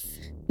with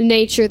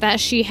nature that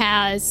she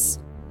has,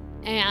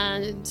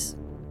 and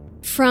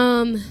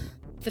from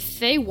the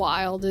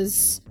Feywild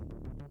is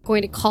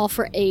going to call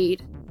for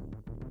aid,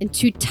 and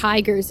 2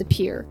 tigers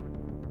appear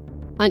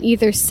on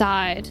either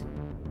side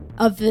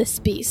of this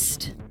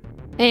beast.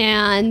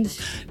 And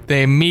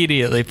They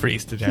immediately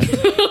freeze to death.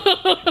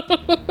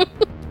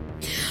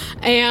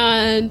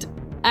 and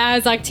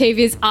as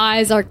Octavia's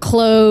eyes are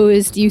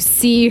closed, you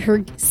see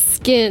her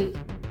skin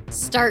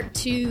start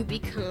to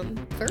become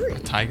furry.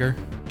 Tiger?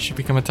 She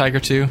become a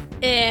tiger too?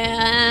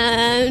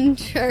 And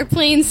her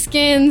plain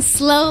skin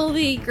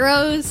slowly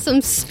grows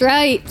some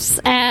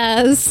stripes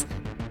as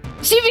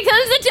she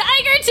becomes a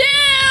tiger too!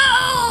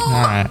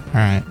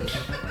 Alright.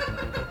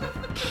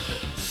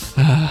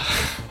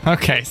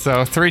 Okay,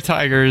 so 3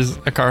 tigers,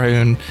 a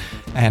Carhoon,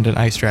 and an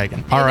ice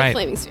dragon. And Alright. the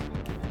flaming sphere.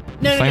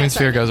 Flaming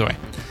sphere goes away.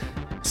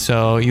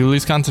 So you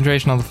lose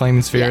concentration on the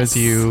flaming sphere as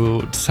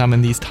you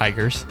summon these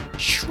tigers.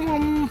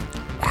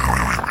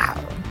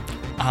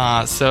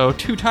 So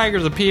 2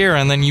 tigers appear,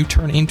 and then you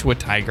turn into a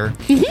tiger.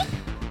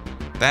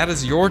 Mm-hmm. That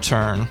is your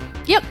turn.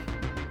 Yep.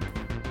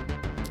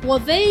 Well,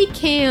 they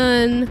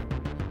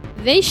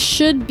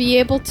should be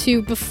able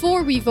to,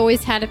 before we've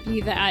always had it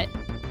be that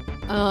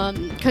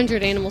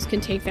conjured animals can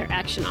take their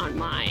action on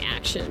my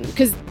action.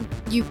 Because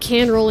you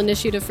can roll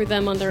initiative for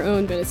them on their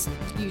own, but it's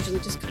usually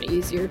just kind of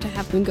easier to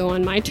have them go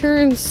on my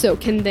turn. So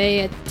can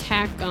they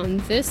attack on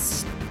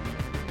this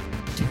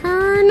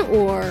turn,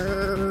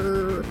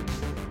 or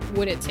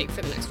would it take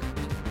for the next round?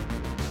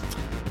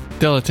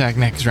 They'll attack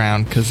next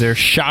round because they're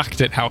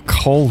shocked at how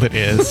cold it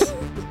is.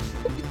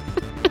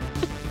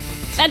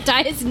 That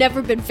die has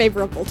never been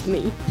favorable to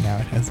me. No,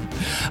 it hasn't.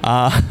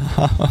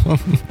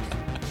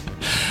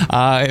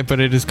 But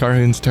it is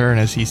Carhoon's turn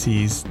as he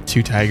sees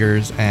 2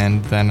 tigers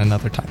and then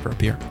another tiger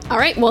appear. All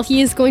right, well,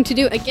 he is going to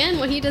do, again,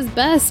 what he does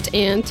best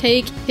and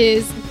take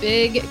his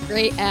big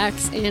great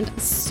axe and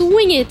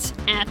swing it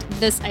at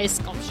this ice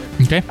sculpture.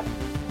 Okay.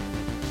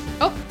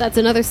 Oh, that's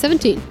another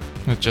 17.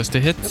 With just a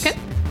hit. Okay.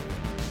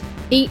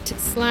 8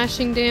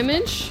 slashing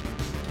damage.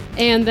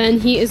 And then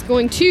he is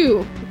going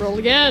to roll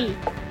again.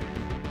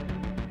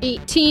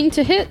 18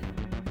 to hit.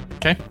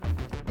 Okay.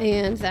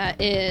 And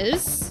that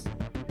is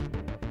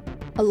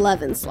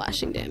 11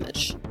 slashing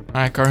damage.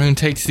 Alright, Carhoon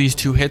takes these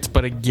 2 hits,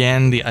 but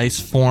again, the ice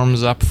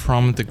forms up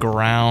from the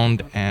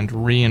ground and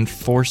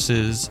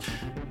reinforces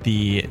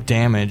the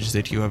damage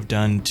that you have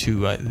done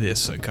to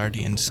this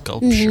guardian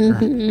sculpture.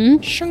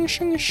 Mm-hmm. Shung,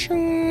 shung,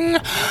 shung.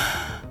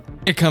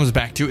 It comes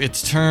back to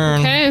its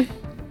turn. Okay.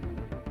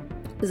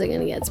 Is it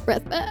going to get its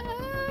breath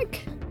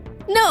back?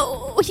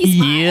 No! He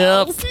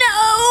smiles! Yep.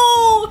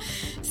 No!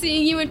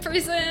 Seeing you in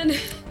person.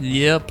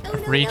 Yep. Oh,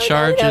 no,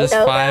 Recharges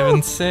no. 5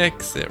 and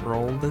 6. It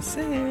rolled a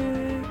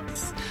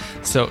 6.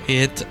 So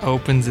it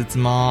opens its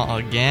maw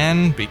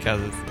again because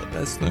it's the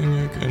best thing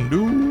it can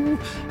do,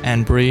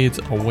 and breathes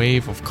a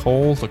wave of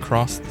cold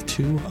across the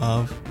 2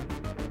 of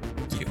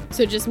you.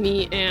 So just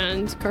me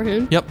and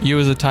Carhoon? Yep, you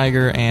as a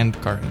tiger and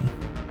Carhoon.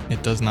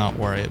 It does not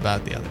worry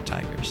about the other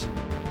tigers.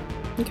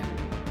 Okay.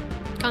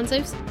 Con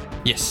saves?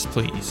 Yes,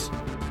 please.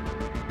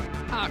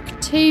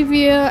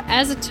 Octavia,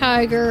 as a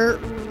tiger,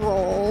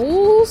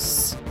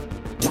 rolls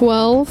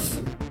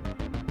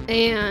 12.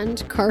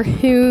 And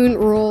Carhoon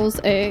rolls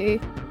a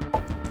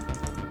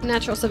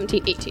natural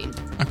 17, 18.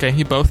 Okay,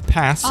 you both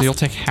pass, so you'll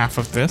take half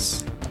of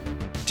this.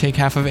 Take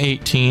half of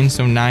 18,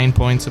 so 9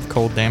 points of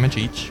cold damage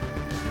each.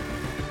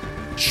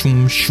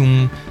 Shum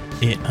shum.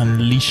 It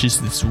unleashes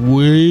this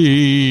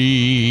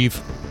wave.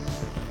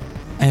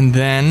 And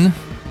then,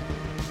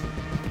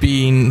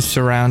 being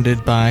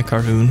surrounded by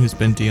Carhoon, who's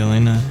been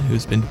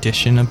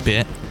dishing a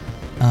bit,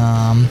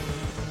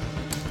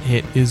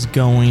 it is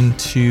going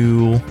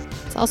to...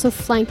 It's also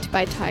flanked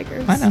by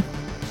tigers. I know.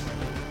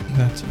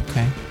 That's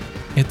okay.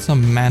 It's a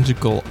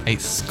magical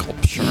ice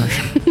sculpture.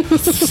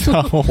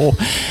 So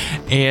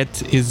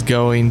it is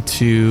going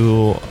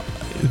to...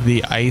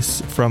 The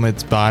ice from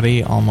its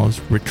body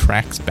almost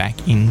retracts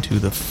back into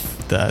the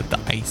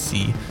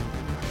icy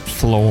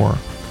floor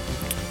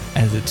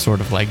as it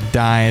sort of like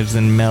dives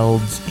and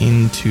melds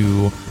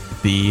into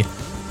the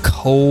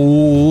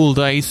cold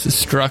ice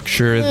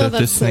structure that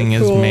this thing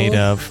is made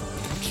of.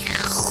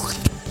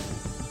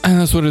 And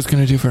that's what it's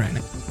going to do for right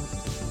now.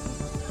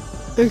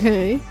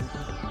 Okay.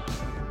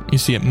 You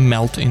see it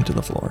melt into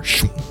the floor.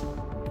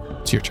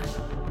 It's your turn.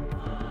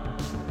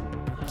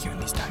 You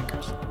and these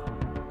tigers.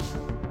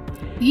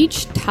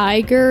 Each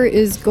tiger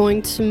is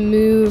going to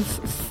move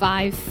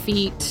 5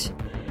 feet.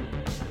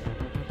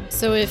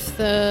 So if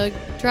the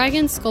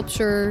dragon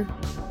sculpture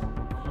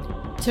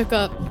took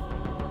up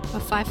a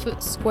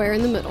 5-foot square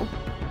in the middle.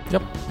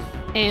 Yep.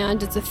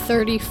 And it's a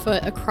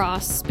 30-foot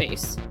across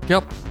space.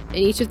 Yep. And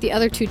each of the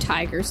other 2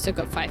 tigers took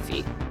up 5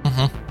 feet.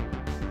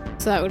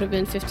 So that would have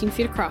been 15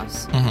 feet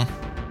across. And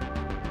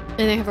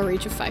they have a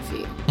reach of 5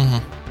 feet.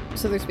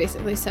 So there's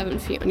basically 7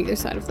 feet on either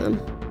side of them.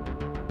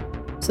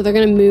 So they're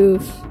going to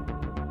move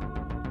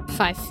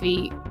 5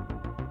 feet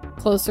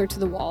closer to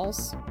the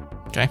walls.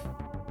 Okay.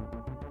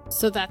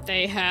 So that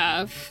they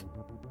have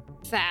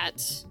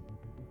that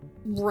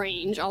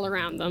range all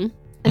around them.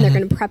 And they're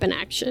going to prep an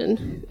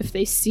action. If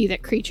they see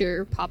that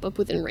creature pop up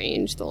within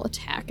range, they'll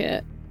attack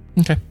it.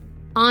 Okay.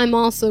 I'm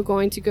also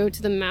going to go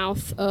to the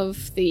mouth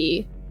of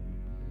the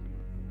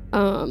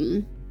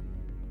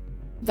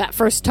that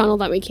first tunnel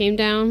that we came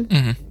down.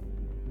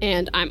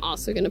 And I'm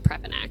also going to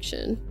prep an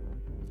action.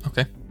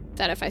 Okay.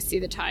 That if I see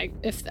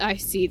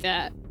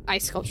that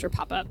ice sculpture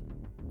pop up,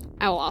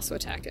 I will also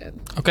attack it.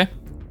 Okay.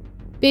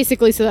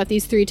 Basically so that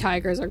these 3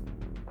 tigers are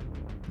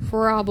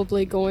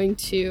probably going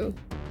to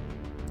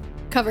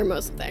cover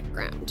most of that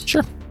ground.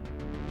 Sure.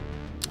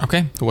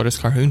 Okay, so what does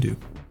Carhoon do?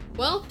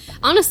 Well,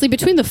 honestly,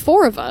 between the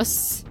 4 of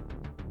us,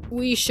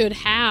 we should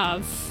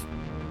have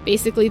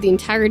basically the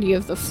entirety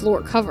of the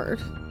floor covered.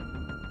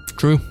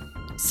 True.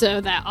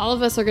 So that all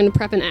of us are going to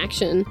prep an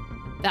action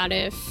that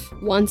if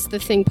once the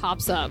thing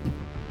pops up,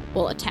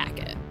 we'll attack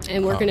it.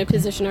 And we're going to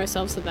position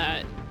ourselves so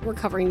that we're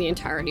covering the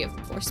entirety of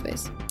the floor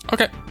space.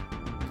 Okay.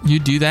 You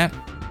do that.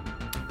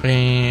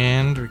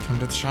 And we come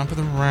to the top of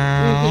the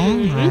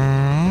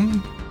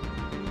round.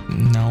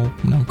 No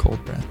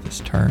cold breath this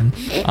turn.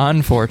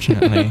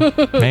 Unfortunately.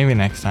 Maybe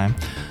next time.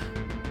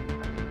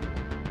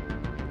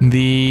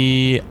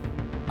 The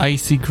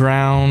icy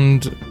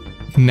ground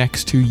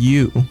next to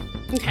you,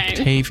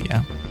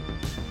 Octavia,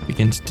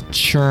 begins to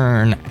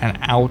churn and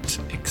out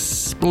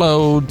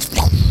explodes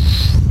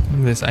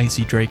this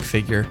icy drake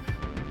figure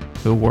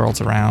who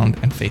whirls around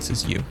and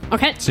faces you.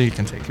 Okay. So you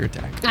can take your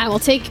attack. I will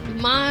take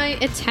my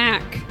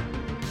attack.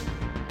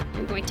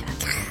 I'm going to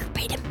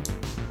bite him.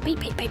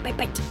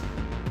 Bite.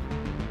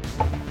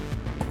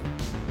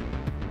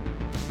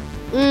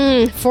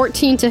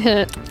 14 to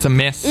hit. It's a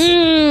miss.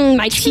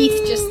 My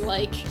teeth just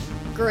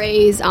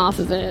graze off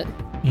of it.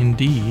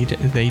 Indeed,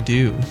 they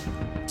do.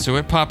 So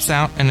it pops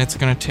out and it's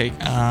going to take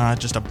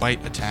just a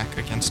bite attack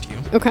against you.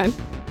 Okay.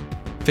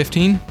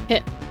 15?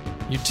 Hit.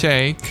 You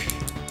take...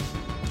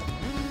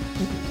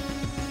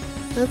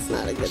 That's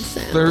not a good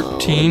sound.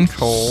 13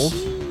 cold.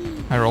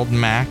 I rolled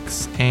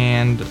max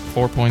and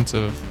 4 points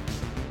of...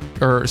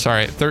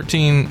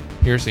 13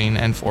 piercing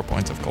and 4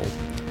 points of cold.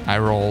 I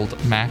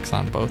rolled max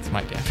on both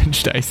my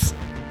damage dice.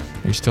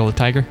 Are you still a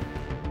tiger?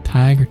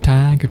 Tiger.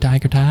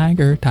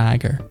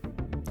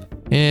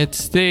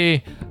 It's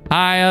the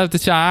eye of the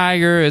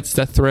tiger. It's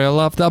the thrill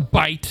of the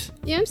bite.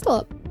 Yeah, I'm still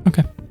up.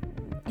 Okay.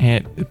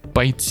 It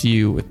bites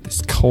you with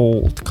this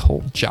cold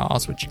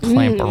jaws, which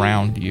clamp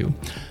around you.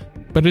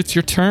 But it's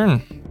your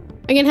turn.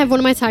 I'm going to have one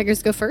of my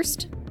tigers go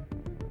first.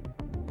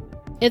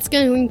 It's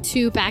going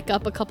to back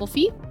up a couple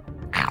feet.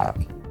 Ow.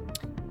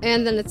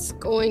 And then it's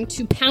going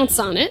to pounce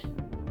on it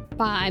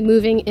by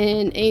moving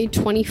in a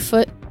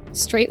 20-foot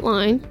straight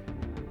line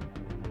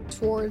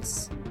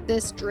towards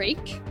this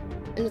drake.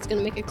 And it's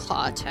going to make a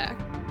claw attack.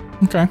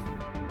 Okay.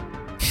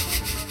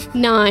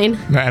 9.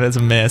 That is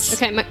a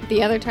miss. Okay,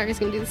 the other target's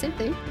going to do the same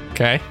thing.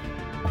 Okay.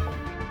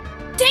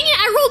 Dang it,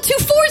 I rolled 2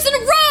 4s in a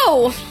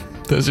row!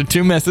 Those are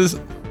 2 misses.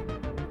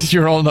 Did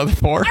you roll another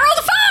 4? I rolled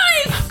a 5!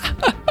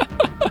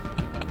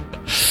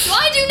 So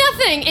I do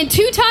nothing, and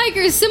 2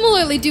 tigers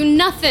similarly do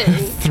nothing.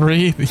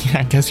 3? Yeah,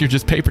 I guess you're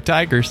just paper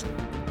tigers.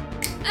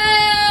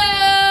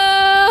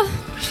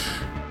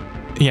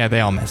 Yeah,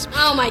 they all miss.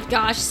 Oh my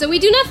gosh, so we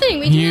do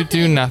nothing. You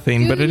do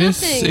nothing, but it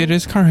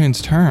is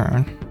Carhoon's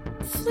turn.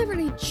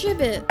 Flibberty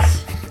gibbet.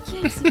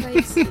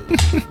 Yikesy.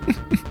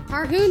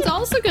 Carhoon's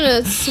also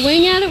gonna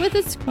swing at it with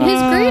his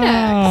great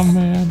axe. Oh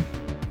man.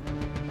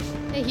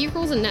 Hey, he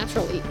rolls a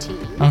natural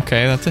 18.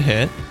 Okay, that's a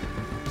hit.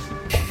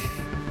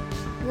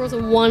 He rolls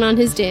a 1 on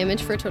his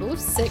damage for a total of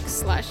 6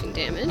 slashing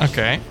damage.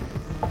 Okay.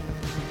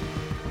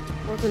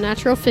 Rolls a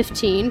natural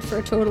 15 for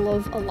a total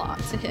of a lot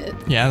to hit.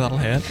 Yeah, that'll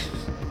hit.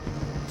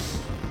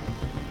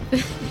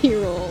 He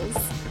rolls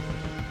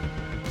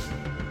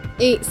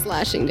 8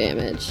 slashing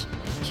damage.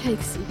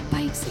 Yikesy,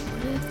 bitesy.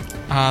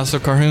 So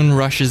Carhoon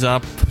rushes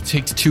up,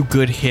 takes 2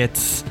 good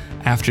hits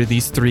after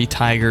these 3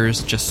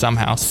 tigers just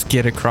somehow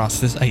skid across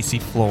this icy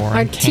floor Our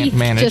and can't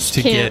manage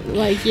to get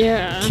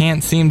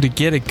can't seem to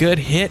get a good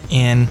hit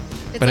in.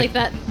 It's but like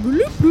that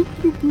bloop, bloop,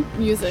 bloop, bloop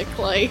music,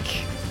 we're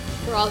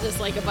all just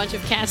a bunch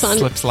of cats on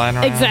slip sliding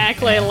around.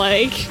 Exactly,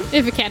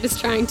 if a cat is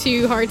trying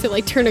too hard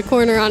to turn a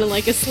corner on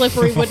a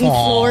slippery wooden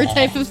floor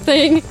type of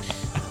thing.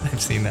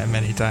 I've seen that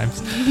many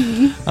times.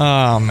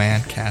 Oh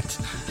man, cats.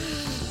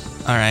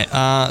 All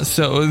right.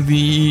 So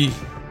the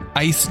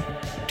Ice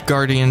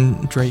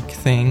Guardian Drake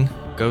thing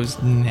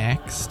goes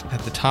next.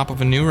 At the top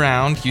of a new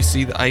round, you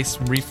see the ice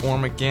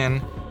reform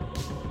again,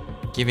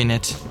 giving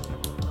it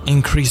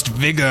increased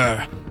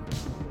vigor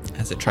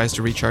as it tries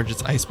to recharge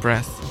its ice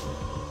breath.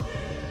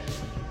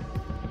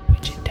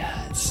 Which it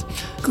does.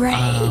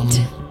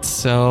 Great.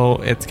 So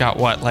it's got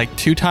what, like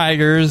 2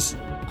 tigers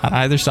on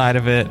either side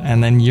of it,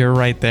 and then you're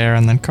right there,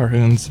 and then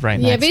Carhoon's right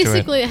next to it. Yeah,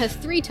 basically it has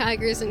 3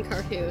 tigers in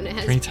Carhoon. It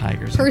has 3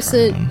 tigers person.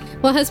 in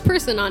Carhoon. Well, it has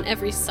person on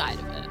every side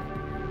of it.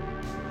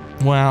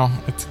 Well,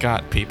 it's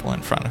got people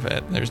in front of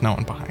it. There's no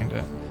one behind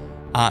it.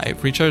 It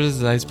recharges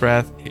its ice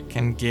breath. It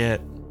can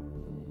get...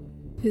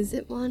 Who's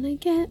it want to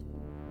get?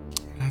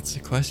 That's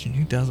the question.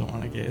 Who doesn't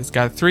want to get? It's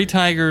got 3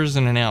 tigers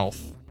and an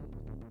elf.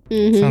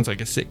 Mm-hmm. Sounds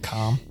like a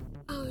sitcom.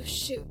 Oh,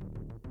 shoot.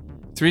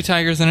 3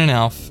 tigers and an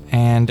elf,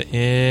 and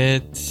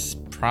it's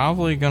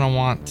probably going to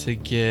want to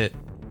get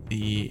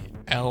the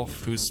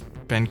elf who's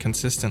been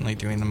consistently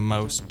doing the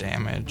most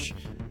damage.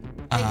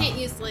 I can't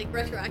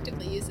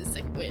retroactively use his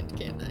second wind,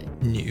 can I?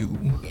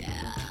 No.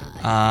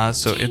 Yeah.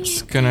 So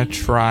it's going to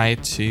try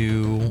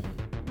to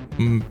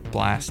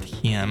blast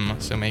him.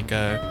 So make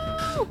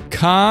a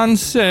con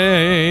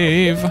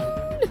save.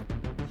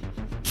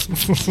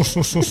 Let's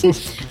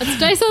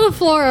dice on the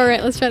floor. All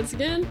right, let's try this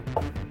again.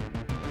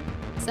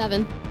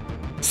 7.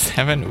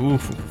 7? Ooh.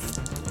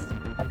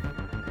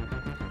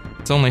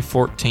 It's only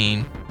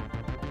 14.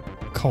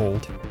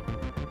 Cold.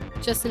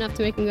 Just enough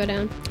to make him go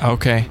down.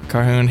 Okay,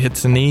 Carhoon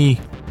hits a knee.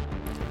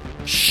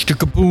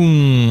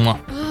 Shtukaboom!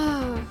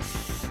 Oh.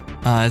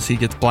 As he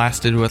gets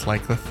blasted with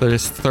like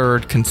his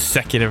third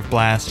consecutive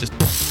blast,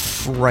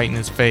 just right in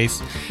his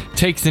face.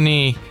 Takes a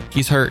knee.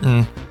 He's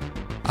hurting.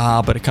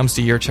 But it comes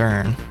to your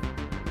turn.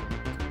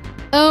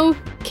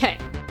 Okay.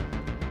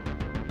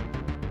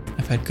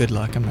 I've had good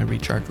luck on my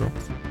recharge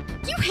rolls.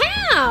 You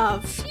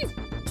have! You've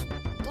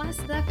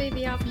blasted that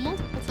baby off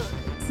multiple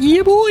times.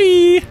 Yeah,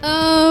 boy!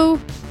 Oh,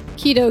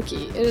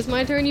 kidoki. It is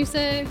my turn, you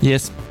say?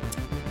 Yes.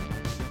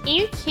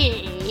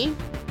 Okay.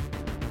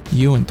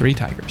 You and 3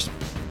 tigers.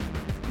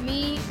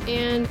 Me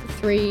and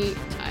 3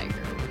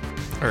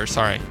 tigers. Or,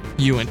 sorry,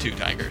 you and 2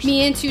 tigers.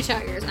 Me and 2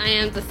 tigers. I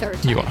am the third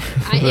tiger. You are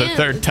I the am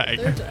third the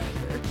tiger. third tiger.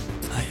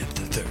 I am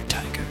the 3rd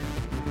tiger.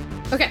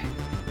 Okay.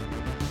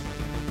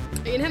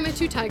 I can have my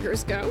 2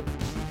 tigers go.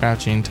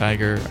 Crouching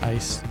tiger,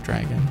 ice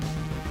dragon.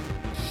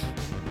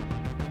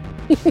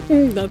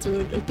 That's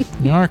really good.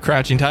 You are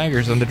crouching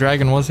tigers, and the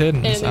dragon was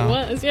hidden. And so. it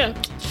was, yeah.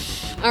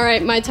 All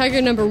right, my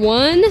tiger number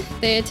 1.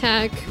 They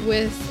attack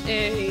with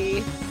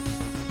a.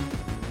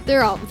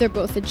 They're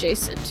both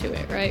adjacent to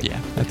it, right?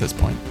 Yeah, at this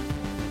point.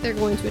 They're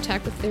going to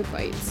attack with their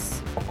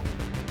bites.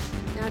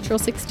 Natural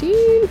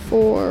 16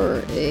 for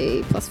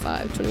a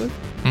 +5, 21.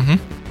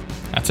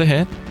 Mm-hmm. That's a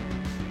hit.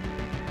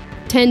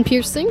 10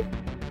 piercing.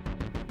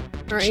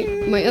 All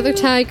right, my other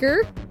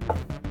tiger.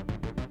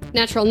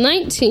 Natural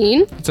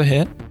 19. That's a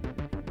hit.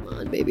 Come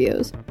on,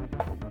 baby-os.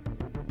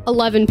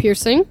 11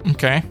 piercing.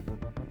 Okay.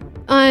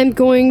 I'm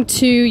going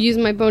to use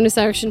my bonus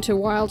action to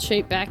wild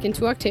shape back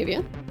into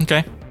Octavia.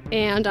 Okay.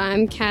 And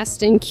I'm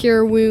casting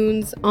Cure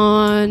Wounds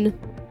on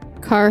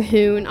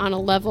Carhoon on a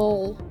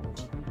level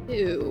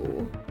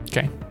 2.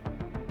 Okay.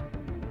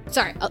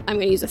 Sorry, I'm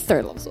going to use a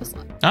 3rd level spell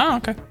slot. Oh,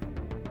 okay.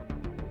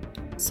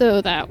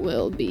 So that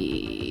will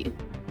be...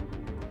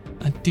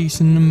 A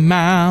decent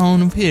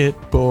amount of hit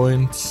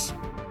points.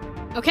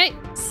 Okay.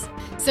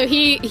 So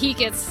he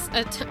gets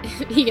a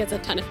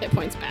ton of hit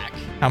points back.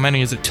 How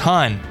many is a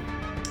ton?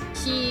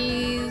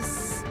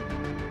 He's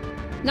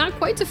not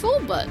quite to full,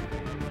 but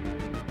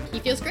he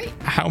feels great.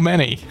 How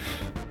many?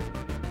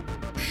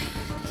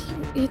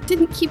 It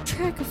didn't keep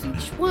track of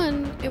each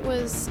one. I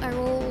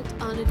rolled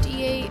on a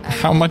d8.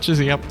 How much is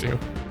he up to?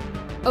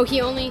 Oh, he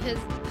only has...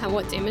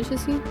 what damage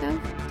does he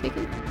have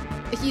taken?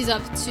 He's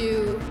up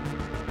to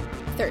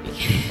 30.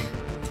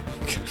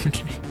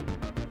 Okay.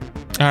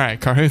 All right,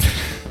 Carhoon.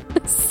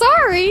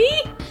 Sorry!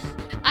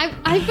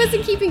 I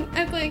wasn't keeping...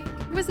 I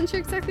wasn't sure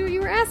exactly what you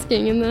were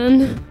asking, and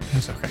then...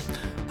 It's okay.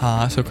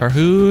 So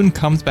Carhoon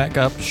comes back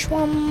up,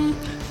 shwum,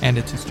 and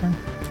it's his turn.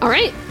 All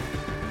right.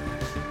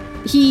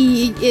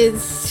 He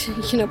is,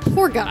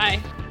 poor guy.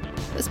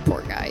 This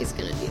poor guy is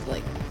going to need,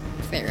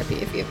 therapy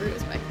if he ever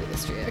goes back to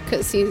Lystria,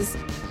 because he's,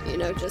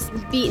 just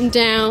beaten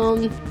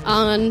down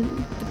on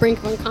the brink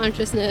of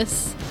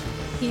unconsciousness.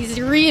 He's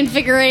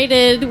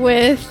reinvigorated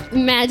with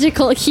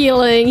magical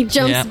healing. He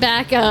jumps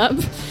back up.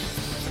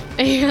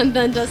 And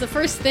then does the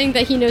first thing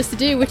that he knows to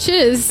do, which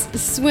is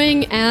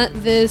swing at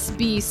this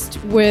beast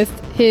with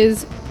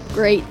his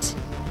great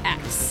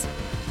axe.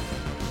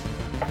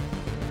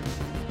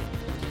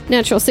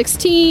 Natural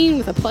 16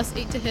 with a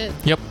 +8 to hit.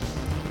 Yep.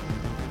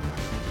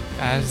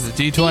 As a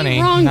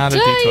D20, Wrong not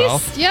dice. a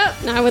D12.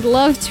 Yep. I would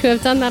love to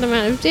have done that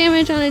amount of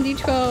damage on a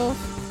D12.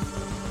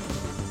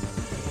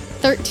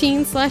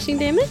 13 slashing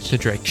damage. The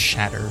Drake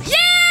shatters. Yes!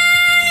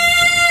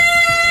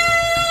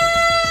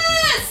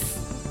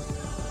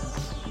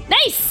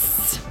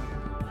 Nice!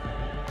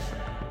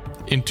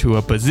 Into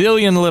a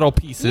bazillion little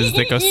pieces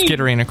that go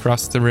skittering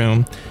across the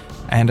room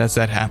And as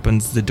that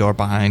happens, the door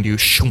behind you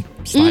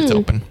slides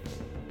open.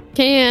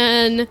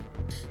 Can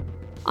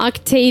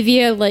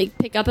Octavia,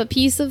 pick up a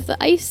piece of the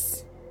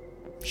ice?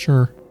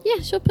 Sure.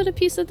 Yeah, she'll put a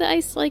piece of the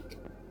ice,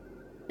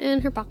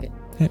 in her pocket.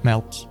 It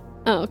melts.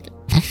 Oh, okay.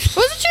 I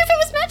wasn't sure if it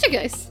was magic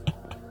ice.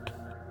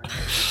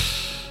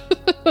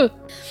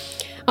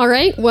 All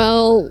right,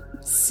 well,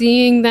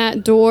 seeing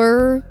that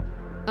door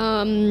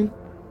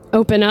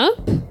open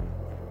up,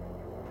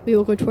 we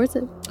will go towards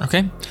it.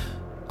 Okay.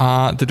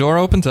 The door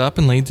opens up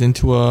and leads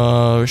into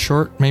a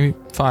short, maybe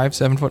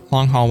 5-7 foot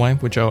long hallway,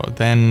 which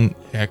then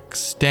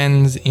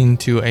extends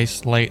into a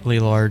slightly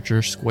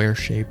larger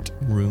square-shaped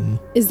room.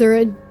 Is there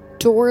a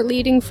door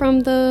leading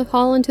from the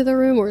hall into the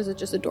room, or is it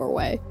just a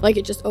doorway?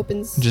 It just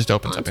opens? It just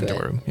opens up onto into it?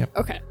 a room, yep.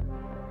 Okay.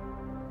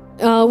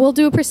 We'll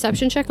do a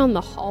perception check on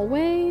the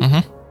hallway.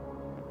 Mm-hmm.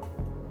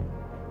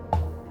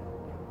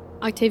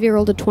 Octavia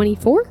rolled a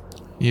 24.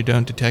 You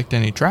don't detect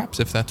any traps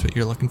if that's what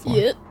you're looking for.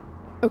 Yep.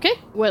 Okay.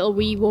 Well,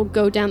 we will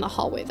go down the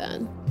hallway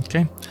then.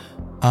 Okay.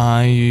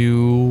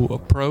 You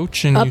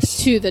approach and up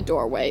to the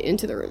doorway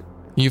into the room.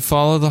 You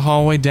follow the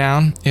hallway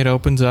down. It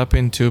opens up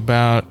into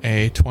about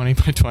a 20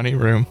 by 20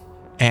 room.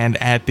 And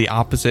at the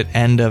opposite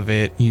end of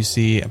it, you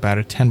see about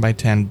a 10 by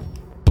 10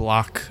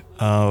 block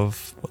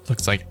of what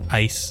looks like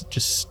ice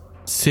just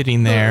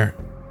sitting there.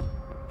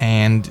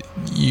 And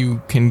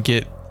you can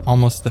get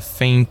almost the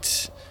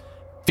faint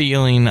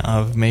feeling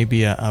of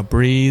maybe a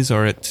breeze,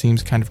 or it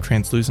seems kind of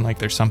translucent, like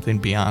there's something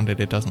beyond it.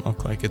 It doesn't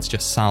look like it's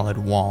just solid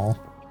wall.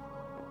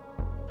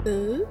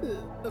 Ooh,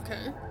 okay.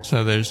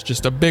 So there's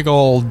just a big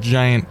old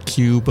giant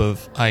cube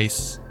of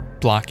ice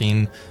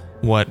blocking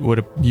what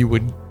you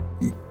would,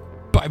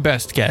 by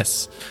best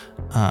guess,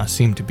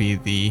 seem to be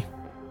the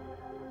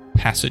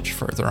passage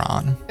further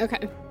on.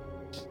 Okay.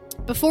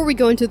 Before we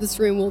go into this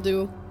room, we'll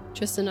do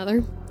just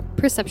another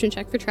perception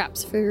check for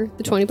traps for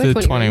the 20 by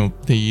 20.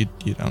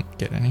 You don't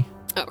get any.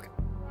 Oh, okay.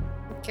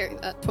 Carry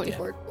that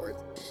 24 forward.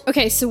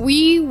 Okay, so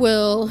we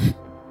will,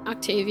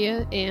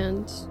 Octavia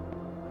and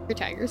her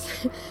tigers,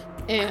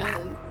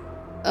 and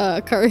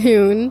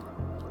Carhoon,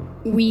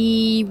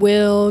 we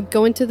will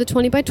go into the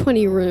 20 by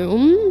 20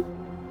 room.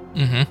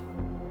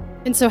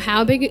 Mm-hmm. And so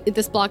how big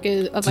this block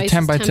is of ice?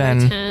 10 by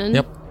 10. 10.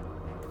 Yep.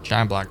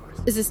 Giant block.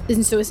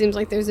 And so it seems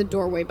like there's a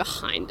doorway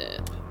behind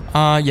it.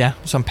 Yeah,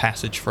 some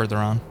passage further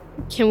on.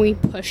 Can we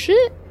push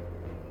it?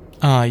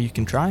 You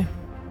can try.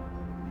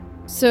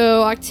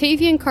 So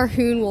Octavia and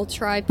Carhoon will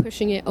try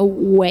pushing it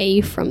away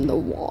from the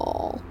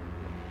wall.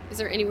 Is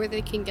there anywhere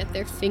they can get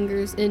their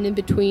fingers in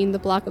between the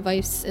block of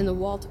ice and the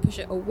wall to push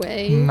it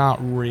away? Not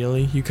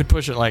really. You could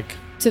push it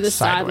to the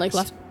side,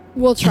 left.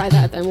 We'll try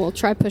that then. We'll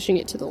try pushing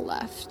it to the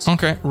left.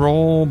 Okay,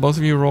 both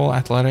of you roll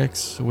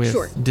athletics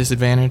with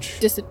disadvantage.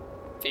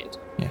 Disadvantage.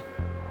 Yeah,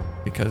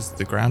 because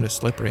the ground is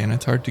slippery and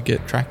it's hard to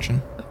get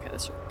traction. Okay,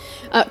 that's true.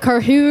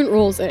 Carhoon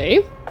rolls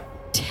a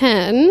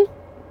 10,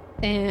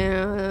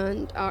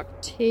 and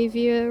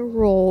Octavia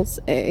rolls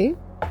a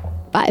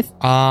 5.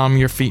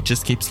 Your feet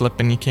just keep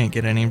slipping. You can't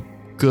get any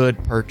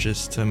good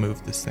purchase to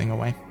move this thing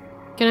away.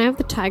 Can I have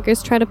the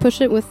tigers try to push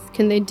it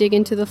can they dig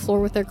into the floor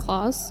with their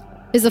claws?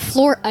 Is the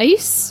floor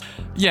ice?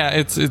 Yeah,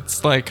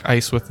 it's like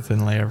ice with a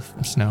thin layer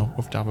of snow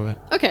over top of it.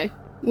 Okay.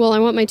 Well, I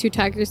want my 2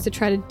 tigers to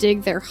try to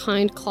dig their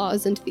hind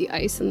claws into the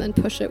ice and then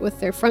push it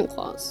with their front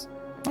claws.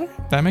 Okay,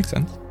 that makes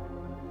sense.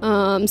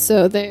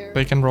 So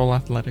they can roll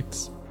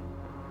athletics,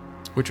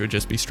 which would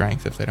just be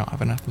strength if they don't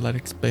have an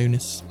athletics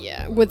bonus.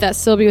 Yeah. Would that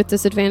still be with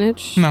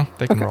disadvantage? No,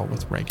 they can roll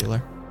with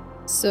regular.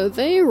 So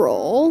they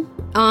roll.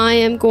 I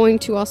am going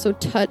to also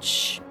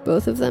touch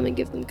both of them and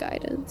give them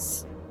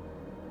guidance.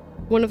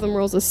 One of them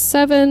rolls a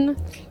 7.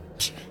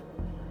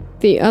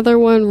 The other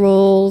one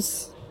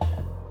rolls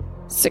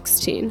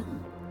 16.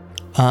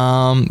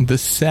 The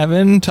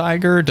 7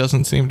 tiger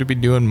doesn't seem to be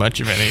doing much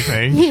of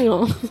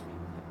anything.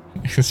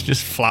 It's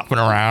just flopping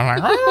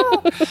around.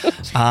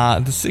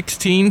 The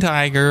 16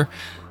 tiger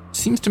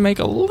seems to make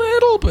a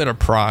little bit of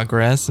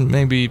progress and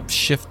maybe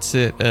shifts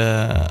it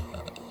a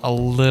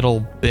little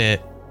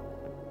bit,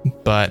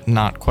 but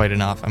not quite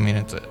enough. I mean,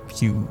 it's a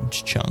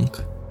huge chunk.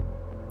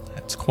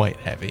 It's quite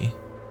heavy.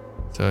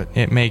 So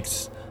it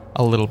makes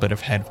a little bit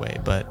of headway,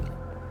 but...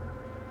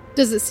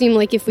 Does it seem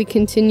like if we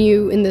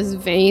continue in this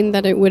vein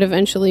that it would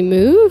eventually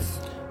move?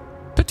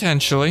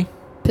 Potentially.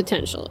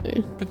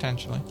 Potentially.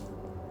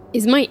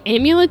 Is my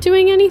amulet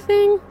doing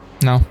anything?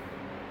 No.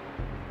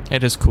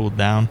 It has cooled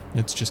down.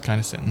 It's just kind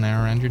of sitting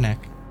there around your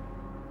neck.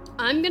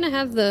 I'm going to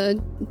have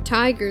the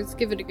tigers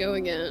give it a go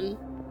again.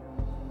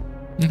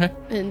 Okay.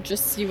 And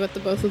just see what the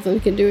both of them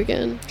can do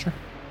again. Sure.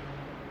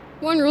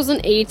 One rolls an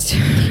 8.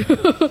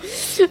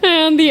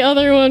 And the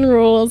other one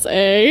rolls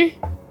a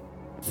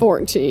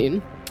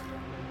 14.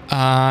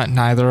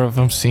 Neither of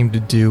them seem to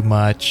do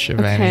much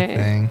of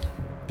anything.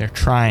 They're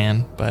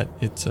trying, but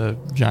it's a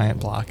giant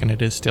block, and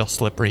it is still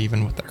slippery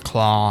even with their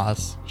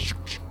claws.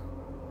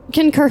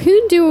 Can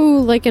Carhoon do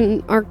like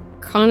an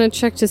Arcana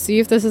check to see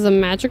if this is a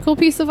magical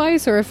piece of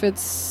ice or if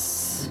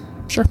it's...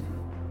 Sure.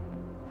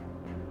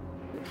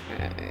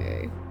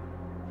 Okay.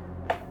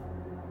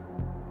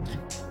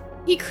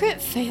 He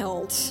crit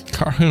failed.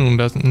 Carhoon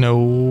doesn't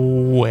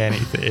know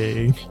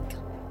anything.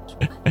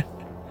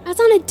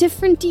 That's on a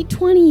different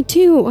D20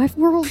 too. I've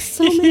rolled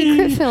so many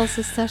crit fails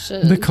this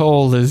session. The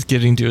cold is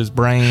getting to his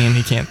brain.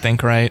 He can't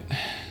think right.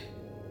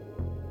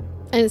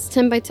 And it's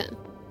 10 by 10.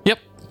 Yep.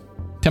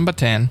 10 by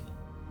 10.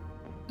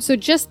 So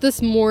just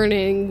this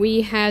morning,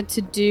 we had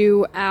to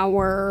do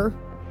our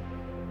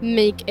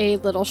make a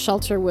little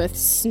shelter with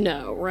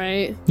snow,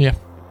 right? Yeah.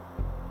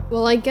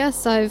 Well, I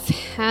guess I've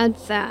had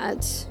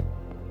that.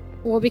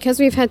 Well, because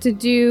we've had to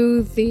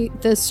do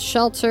this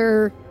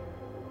shelter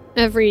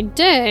every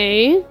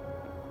day,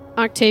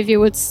 Octavia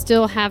would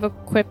still have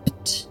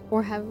equipped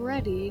or have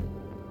ready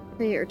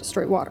create or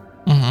destroy water.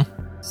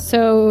 Mm-hmm.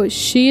 So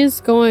she is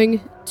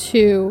going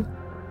to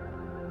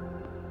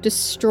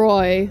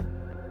destroy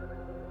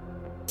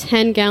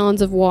 10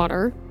 gallons of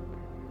water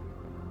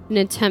in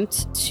an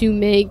attempt to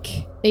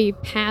make a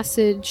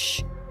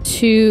passage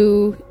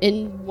to,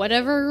 in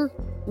whatever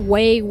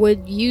way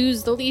would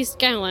use the least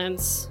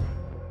gallons,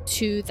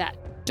 to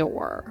that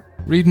door.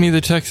 Read me the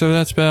text of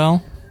that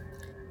spell.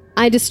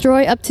 I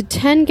destroy up to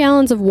 10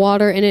 gallons of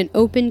water in an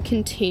open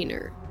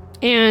container.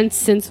 And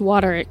since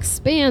water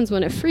expands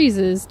when it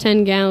freezes,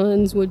 10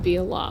 gallons would be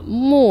a lot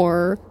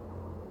more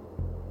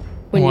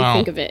when you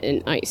think of it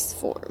in ice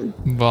form.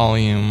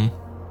 Volume.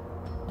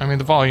 I mean,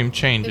 the volume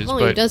changes, the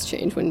volume but does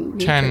change when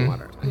you 10, put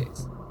water in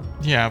ice.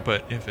 Yeah,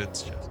 but if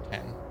it's just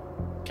 10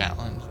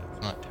 gallons,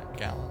 it's not 10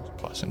 gallons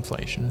plus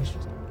inflation. It's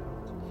just...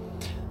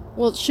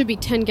 Well, it should be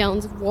 10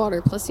 gallons of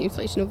water plus the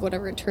inflation of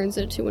whatever it turns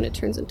into when it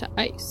turns into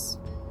ice.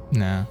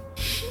 No.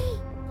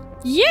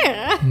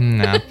 Yeah!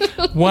 No.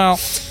 Well,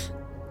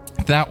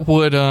 that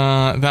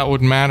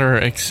would matter,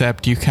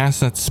 except you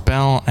cast that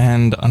spell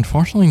and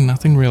unfortunately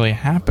nothing really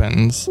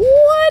happens.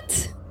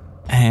 What?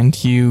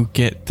 And you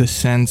get the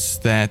sense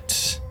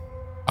that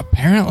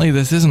apparently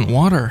this isn't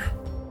water,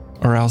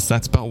 or else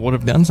that spell would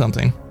have done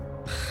something.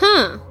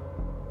 Huh.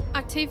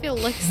 Octavia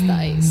licks the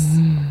ice.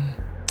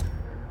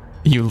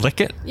 You lick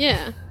it?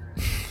 Yeah.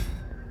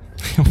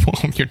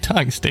 Well, your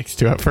tongue sticks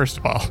to it, first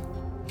of all.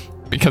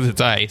 Because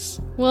it's ice.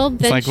 Well,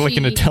 then it's like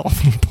licking a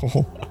telephone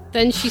pole.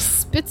 Then she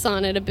spits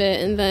on it a bit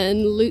and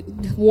then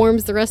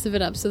warms the rest of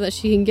it up so that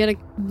she can get a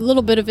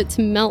little bit of it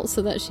to melt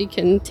so that she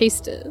can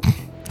taste it.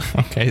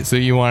 Okay, so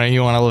you want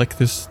to lick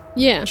this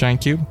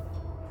giant cube?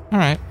 All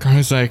right.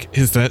 Carmen's like,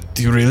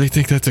 do you really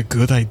think that's a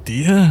good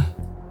idea?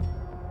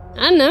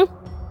 I don't know.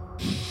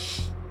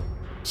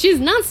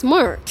 She's not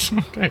smart.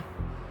 Okay.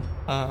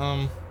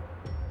 Oh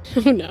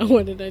no,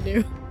 what did I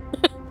do?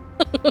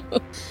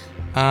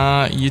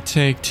 You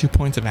take 2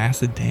 points of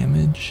acid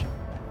damage.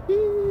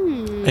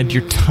 And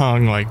your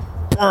tongue,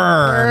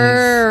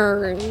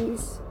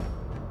 burns.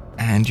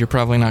 And you're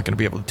probably not going to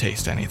be able to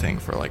taste anything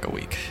for a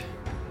week.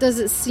 Does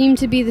it seem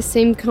to be the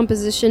same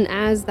composition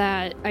as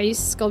that ice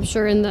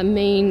sculpture in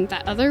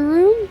that other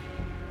room?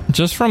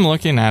 Just from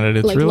looking at it,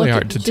 it's really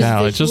hard to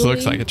tell. Visually? It just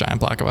looks like a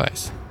giant block of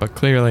ice. But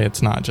clearly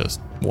it's not just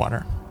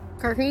water.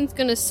 Carhoon's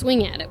going to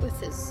swing at it with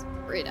his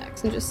great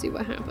axe and just see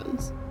what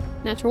happens.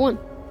 Natural 1.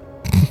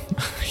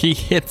 He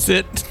hits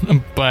it,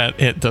 but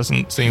it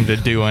doesn't seem to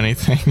do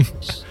anything.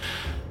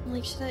 I'm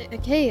like,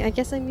 okay, I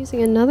guess I'm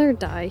using another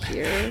die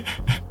here.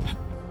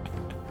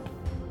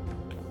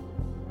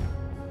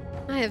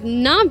 I have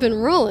not been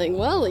rolling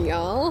well,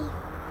 y'all.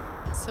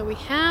 So we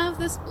have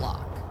this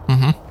block.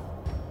 Mm-hmm.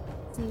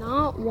 It's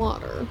not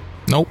water.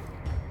 Nope.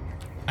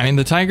 I mean,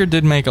 the tiger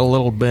did make a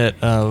little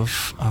bit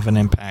of an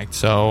impact,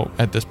 so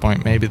at this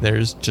point, maybe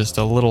there's just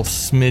a little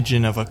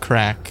smidgen of a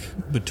crack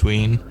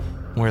between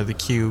where the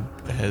cube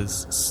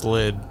has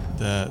slid,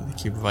 the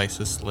cube of ice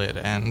has slid,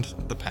 and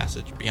the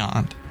passage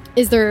beyond.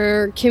 Is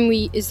there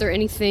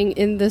anything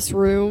in this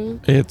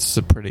room? It's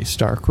a pretty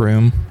stark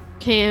room.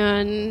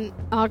 Can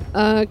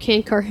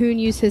Carhoon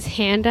use his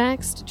hand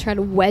axe to try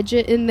to wedge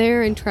it in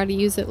there and try to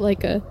use it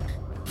like a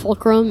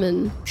fulcrum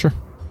and... Sure.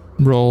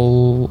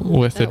 Roll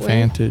with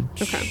advantage.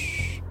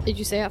 Okay. Did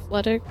you say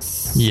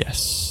athletics?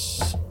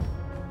 Yes.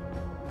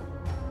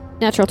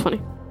 Natural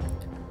 20.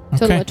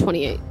 Total of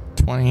 28.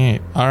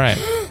 28. All right.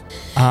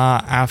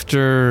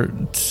 After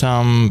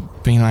some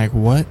being like,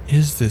 what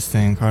is this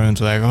thing?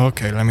 Carhoon's like,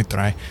 okay, let me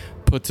try.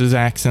 Puts his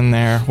axe in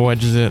there,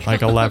 wedges it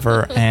like a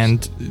lever,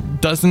 and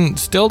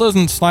still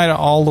doesn't slide it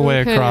all the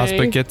way across,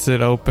 but gets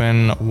it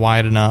open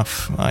wide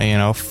enough,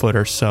 a foot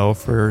or so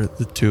for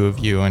the two of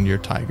you and your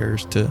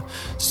tigers to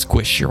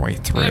squish your way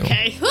through.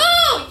 Okay.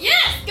 Oh,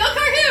 yes! Go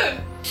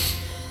Carhoon!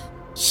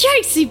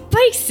 Yikesy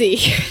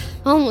bitesy!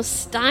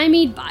 Almost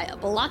stymied by a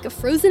block of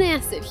frozen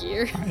acid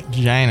here.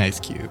 Giant ice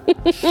cube.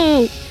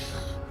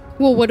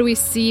 Well, what do we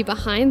see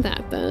behind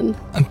that then?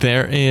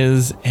 There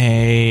is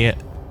a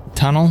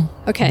tunnel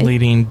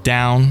leading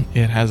down.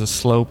 It has a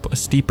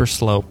steeper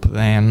slope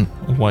than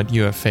what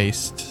you have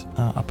faced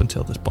up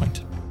until this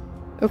point.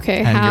 Okay,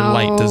 and your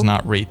light does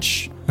not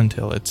reach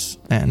until its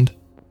end.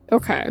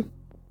 Okay.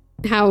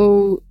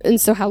 So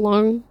how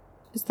long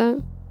is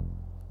that?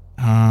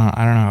 I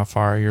don't know how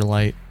far your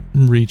light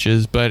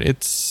reaches, but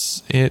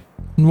it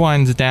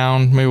winds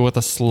down, maybe with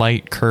a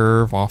slight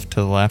curve off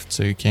to the left,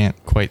 so you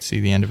can't quite see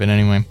the end of it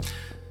anyway.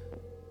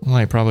 The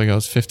light probably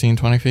goes 15,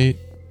 20 feet.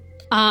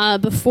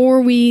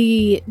 Before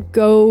we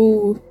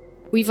go,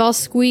 we've all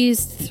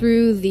squeezed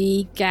through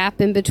the gap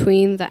in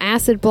between the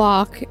acid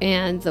block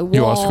and the wall.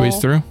 You all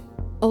squeezed through?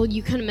 Oh,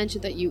 you kind of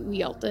mentioned that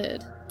we all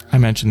did. I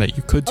mentioned that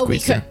you could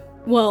squeeze through.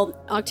 Well,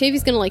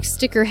 Octavia's gonna like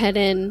stick her head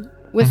in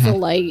with the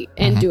light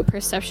and do a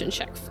perception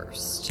check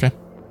first. Okay.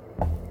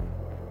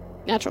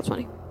 Natural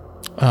 20.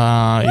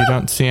 You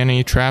don't see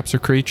any traps or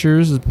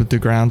creatures, but the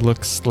ground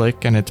looks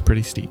slick and it's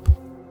pretty steep.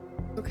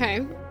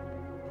 Okay.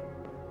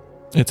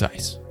 It's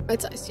ice.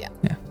 It's ice, yeah.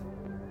 Yeah.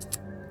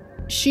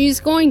 She's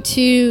going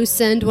to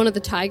send one of the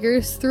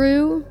tigers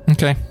through.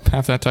 Okay.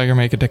 Have that tiger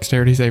make a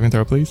dexterity saving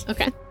throw, please.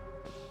 Okay.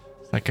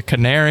 It's like a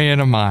canary in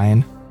a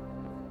mine.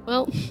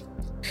 Well,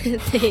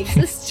 they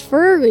exist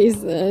for a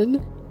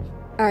reason.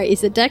 Alright, you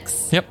said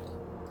dex? Yep.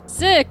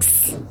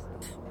 6!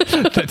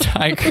 The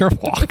tiger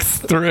walks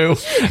through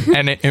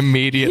and it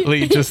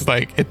immediately just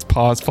like its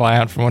paws fly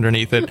out from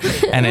underneath it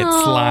and it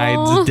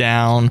slides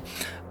down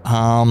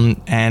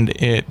and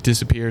it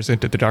disappears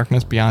into the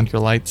darkness beyond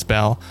your light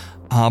spell.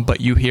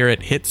 But you hear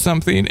it hit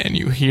something and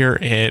you hear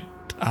it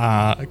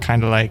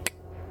kind of like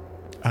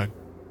a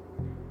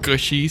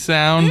gushy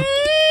sound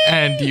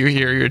and you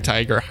hear your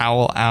tiger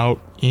howl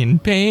out in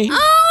pain.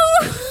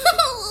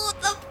 Oh,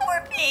 the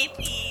poor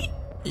baby.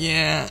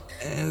 Yeah,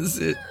 as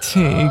it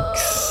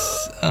takes...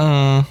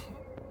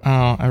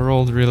 I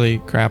rolled really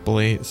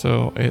crappily,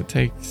 so it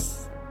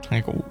takes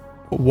like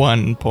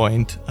 1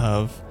 point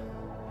of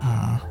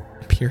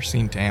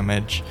piercing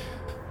damage.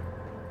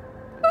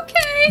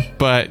 Okay.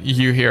 But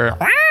you hear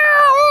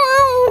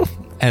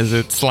as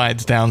it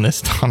slides down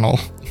this tunnel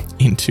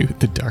into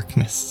the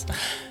darkness.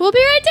 We'll be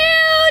right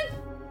down!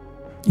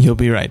 You'll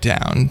be right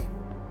down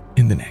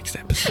in the next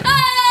episode.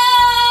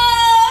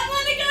 I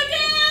want to go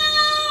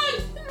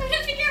down! I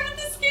have to figure out what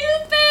the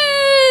scoop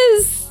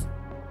is!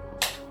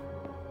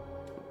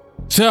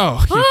 So,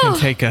 you can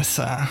take us,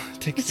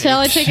 Shall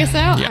I take us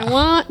out? Yeah. I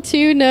want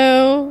to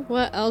know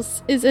what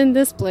else is in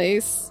this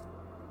place.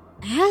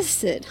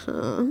 Acid,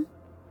 huh?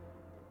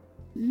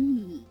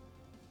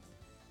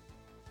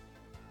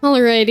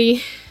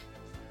 Alrighty.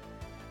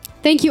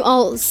 Thank you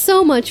all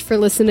so much for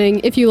listening.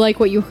 If you like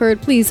what you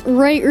heard, please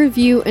rate,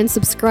 review, and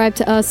subscribe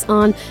to us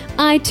on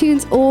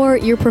iTunes or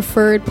your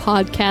preferred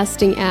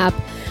podcasting app.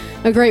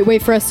 A great way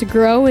for us to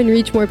grow and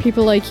reach more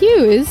people like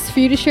you is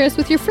for you to share us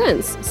with your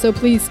friends. So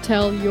please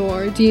tell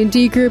your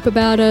D&D group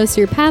about us,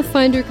 your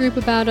Pathfinder group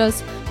about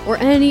us, or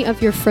any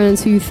of your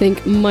friends who you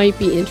think might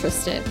be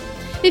interested.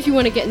 If you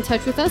want to get in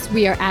touch with us,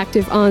 we are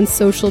active on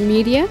social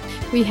media.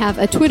 We have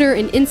a Twitter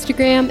and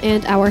Instagram,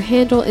 and our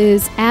handle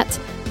is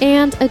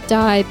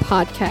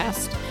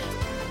 @AndADiePodcast.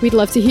 We'd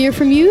love to hear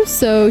from you,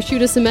 so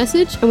shoot us a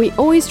message, and we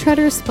always try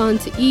to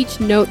respond to each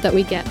note that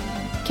we get.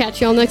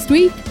 Catch y'all next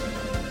week.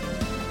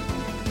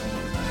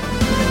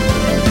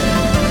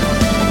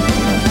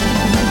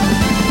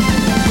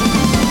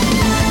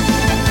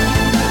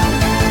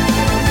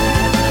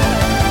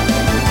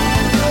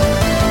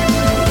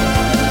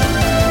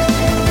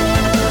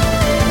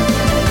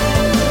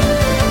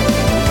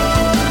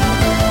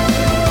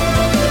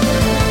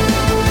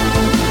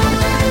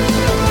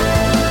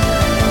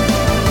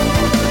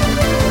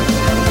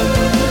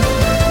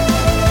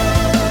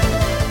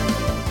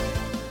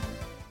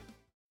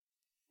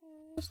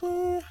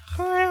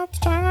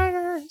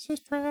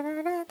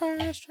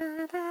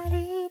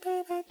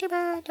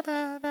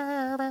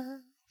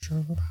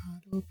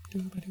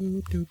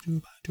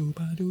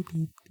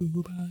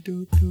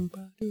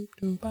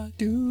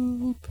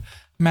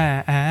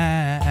 Math.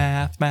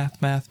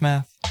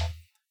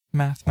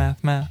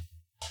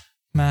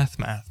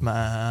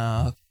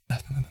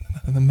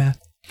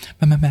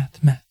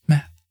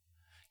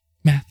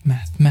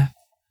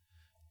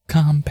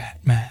 Combat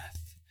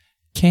math.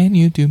 Can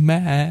you do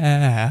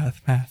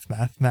math? Math.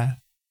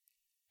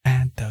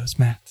 Add those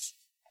maths.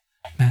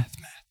 Math.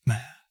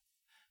 Math.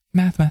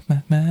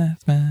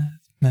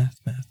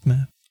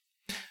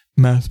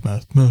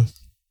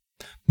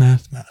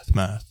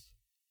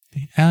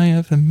 The alley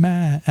of the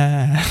math.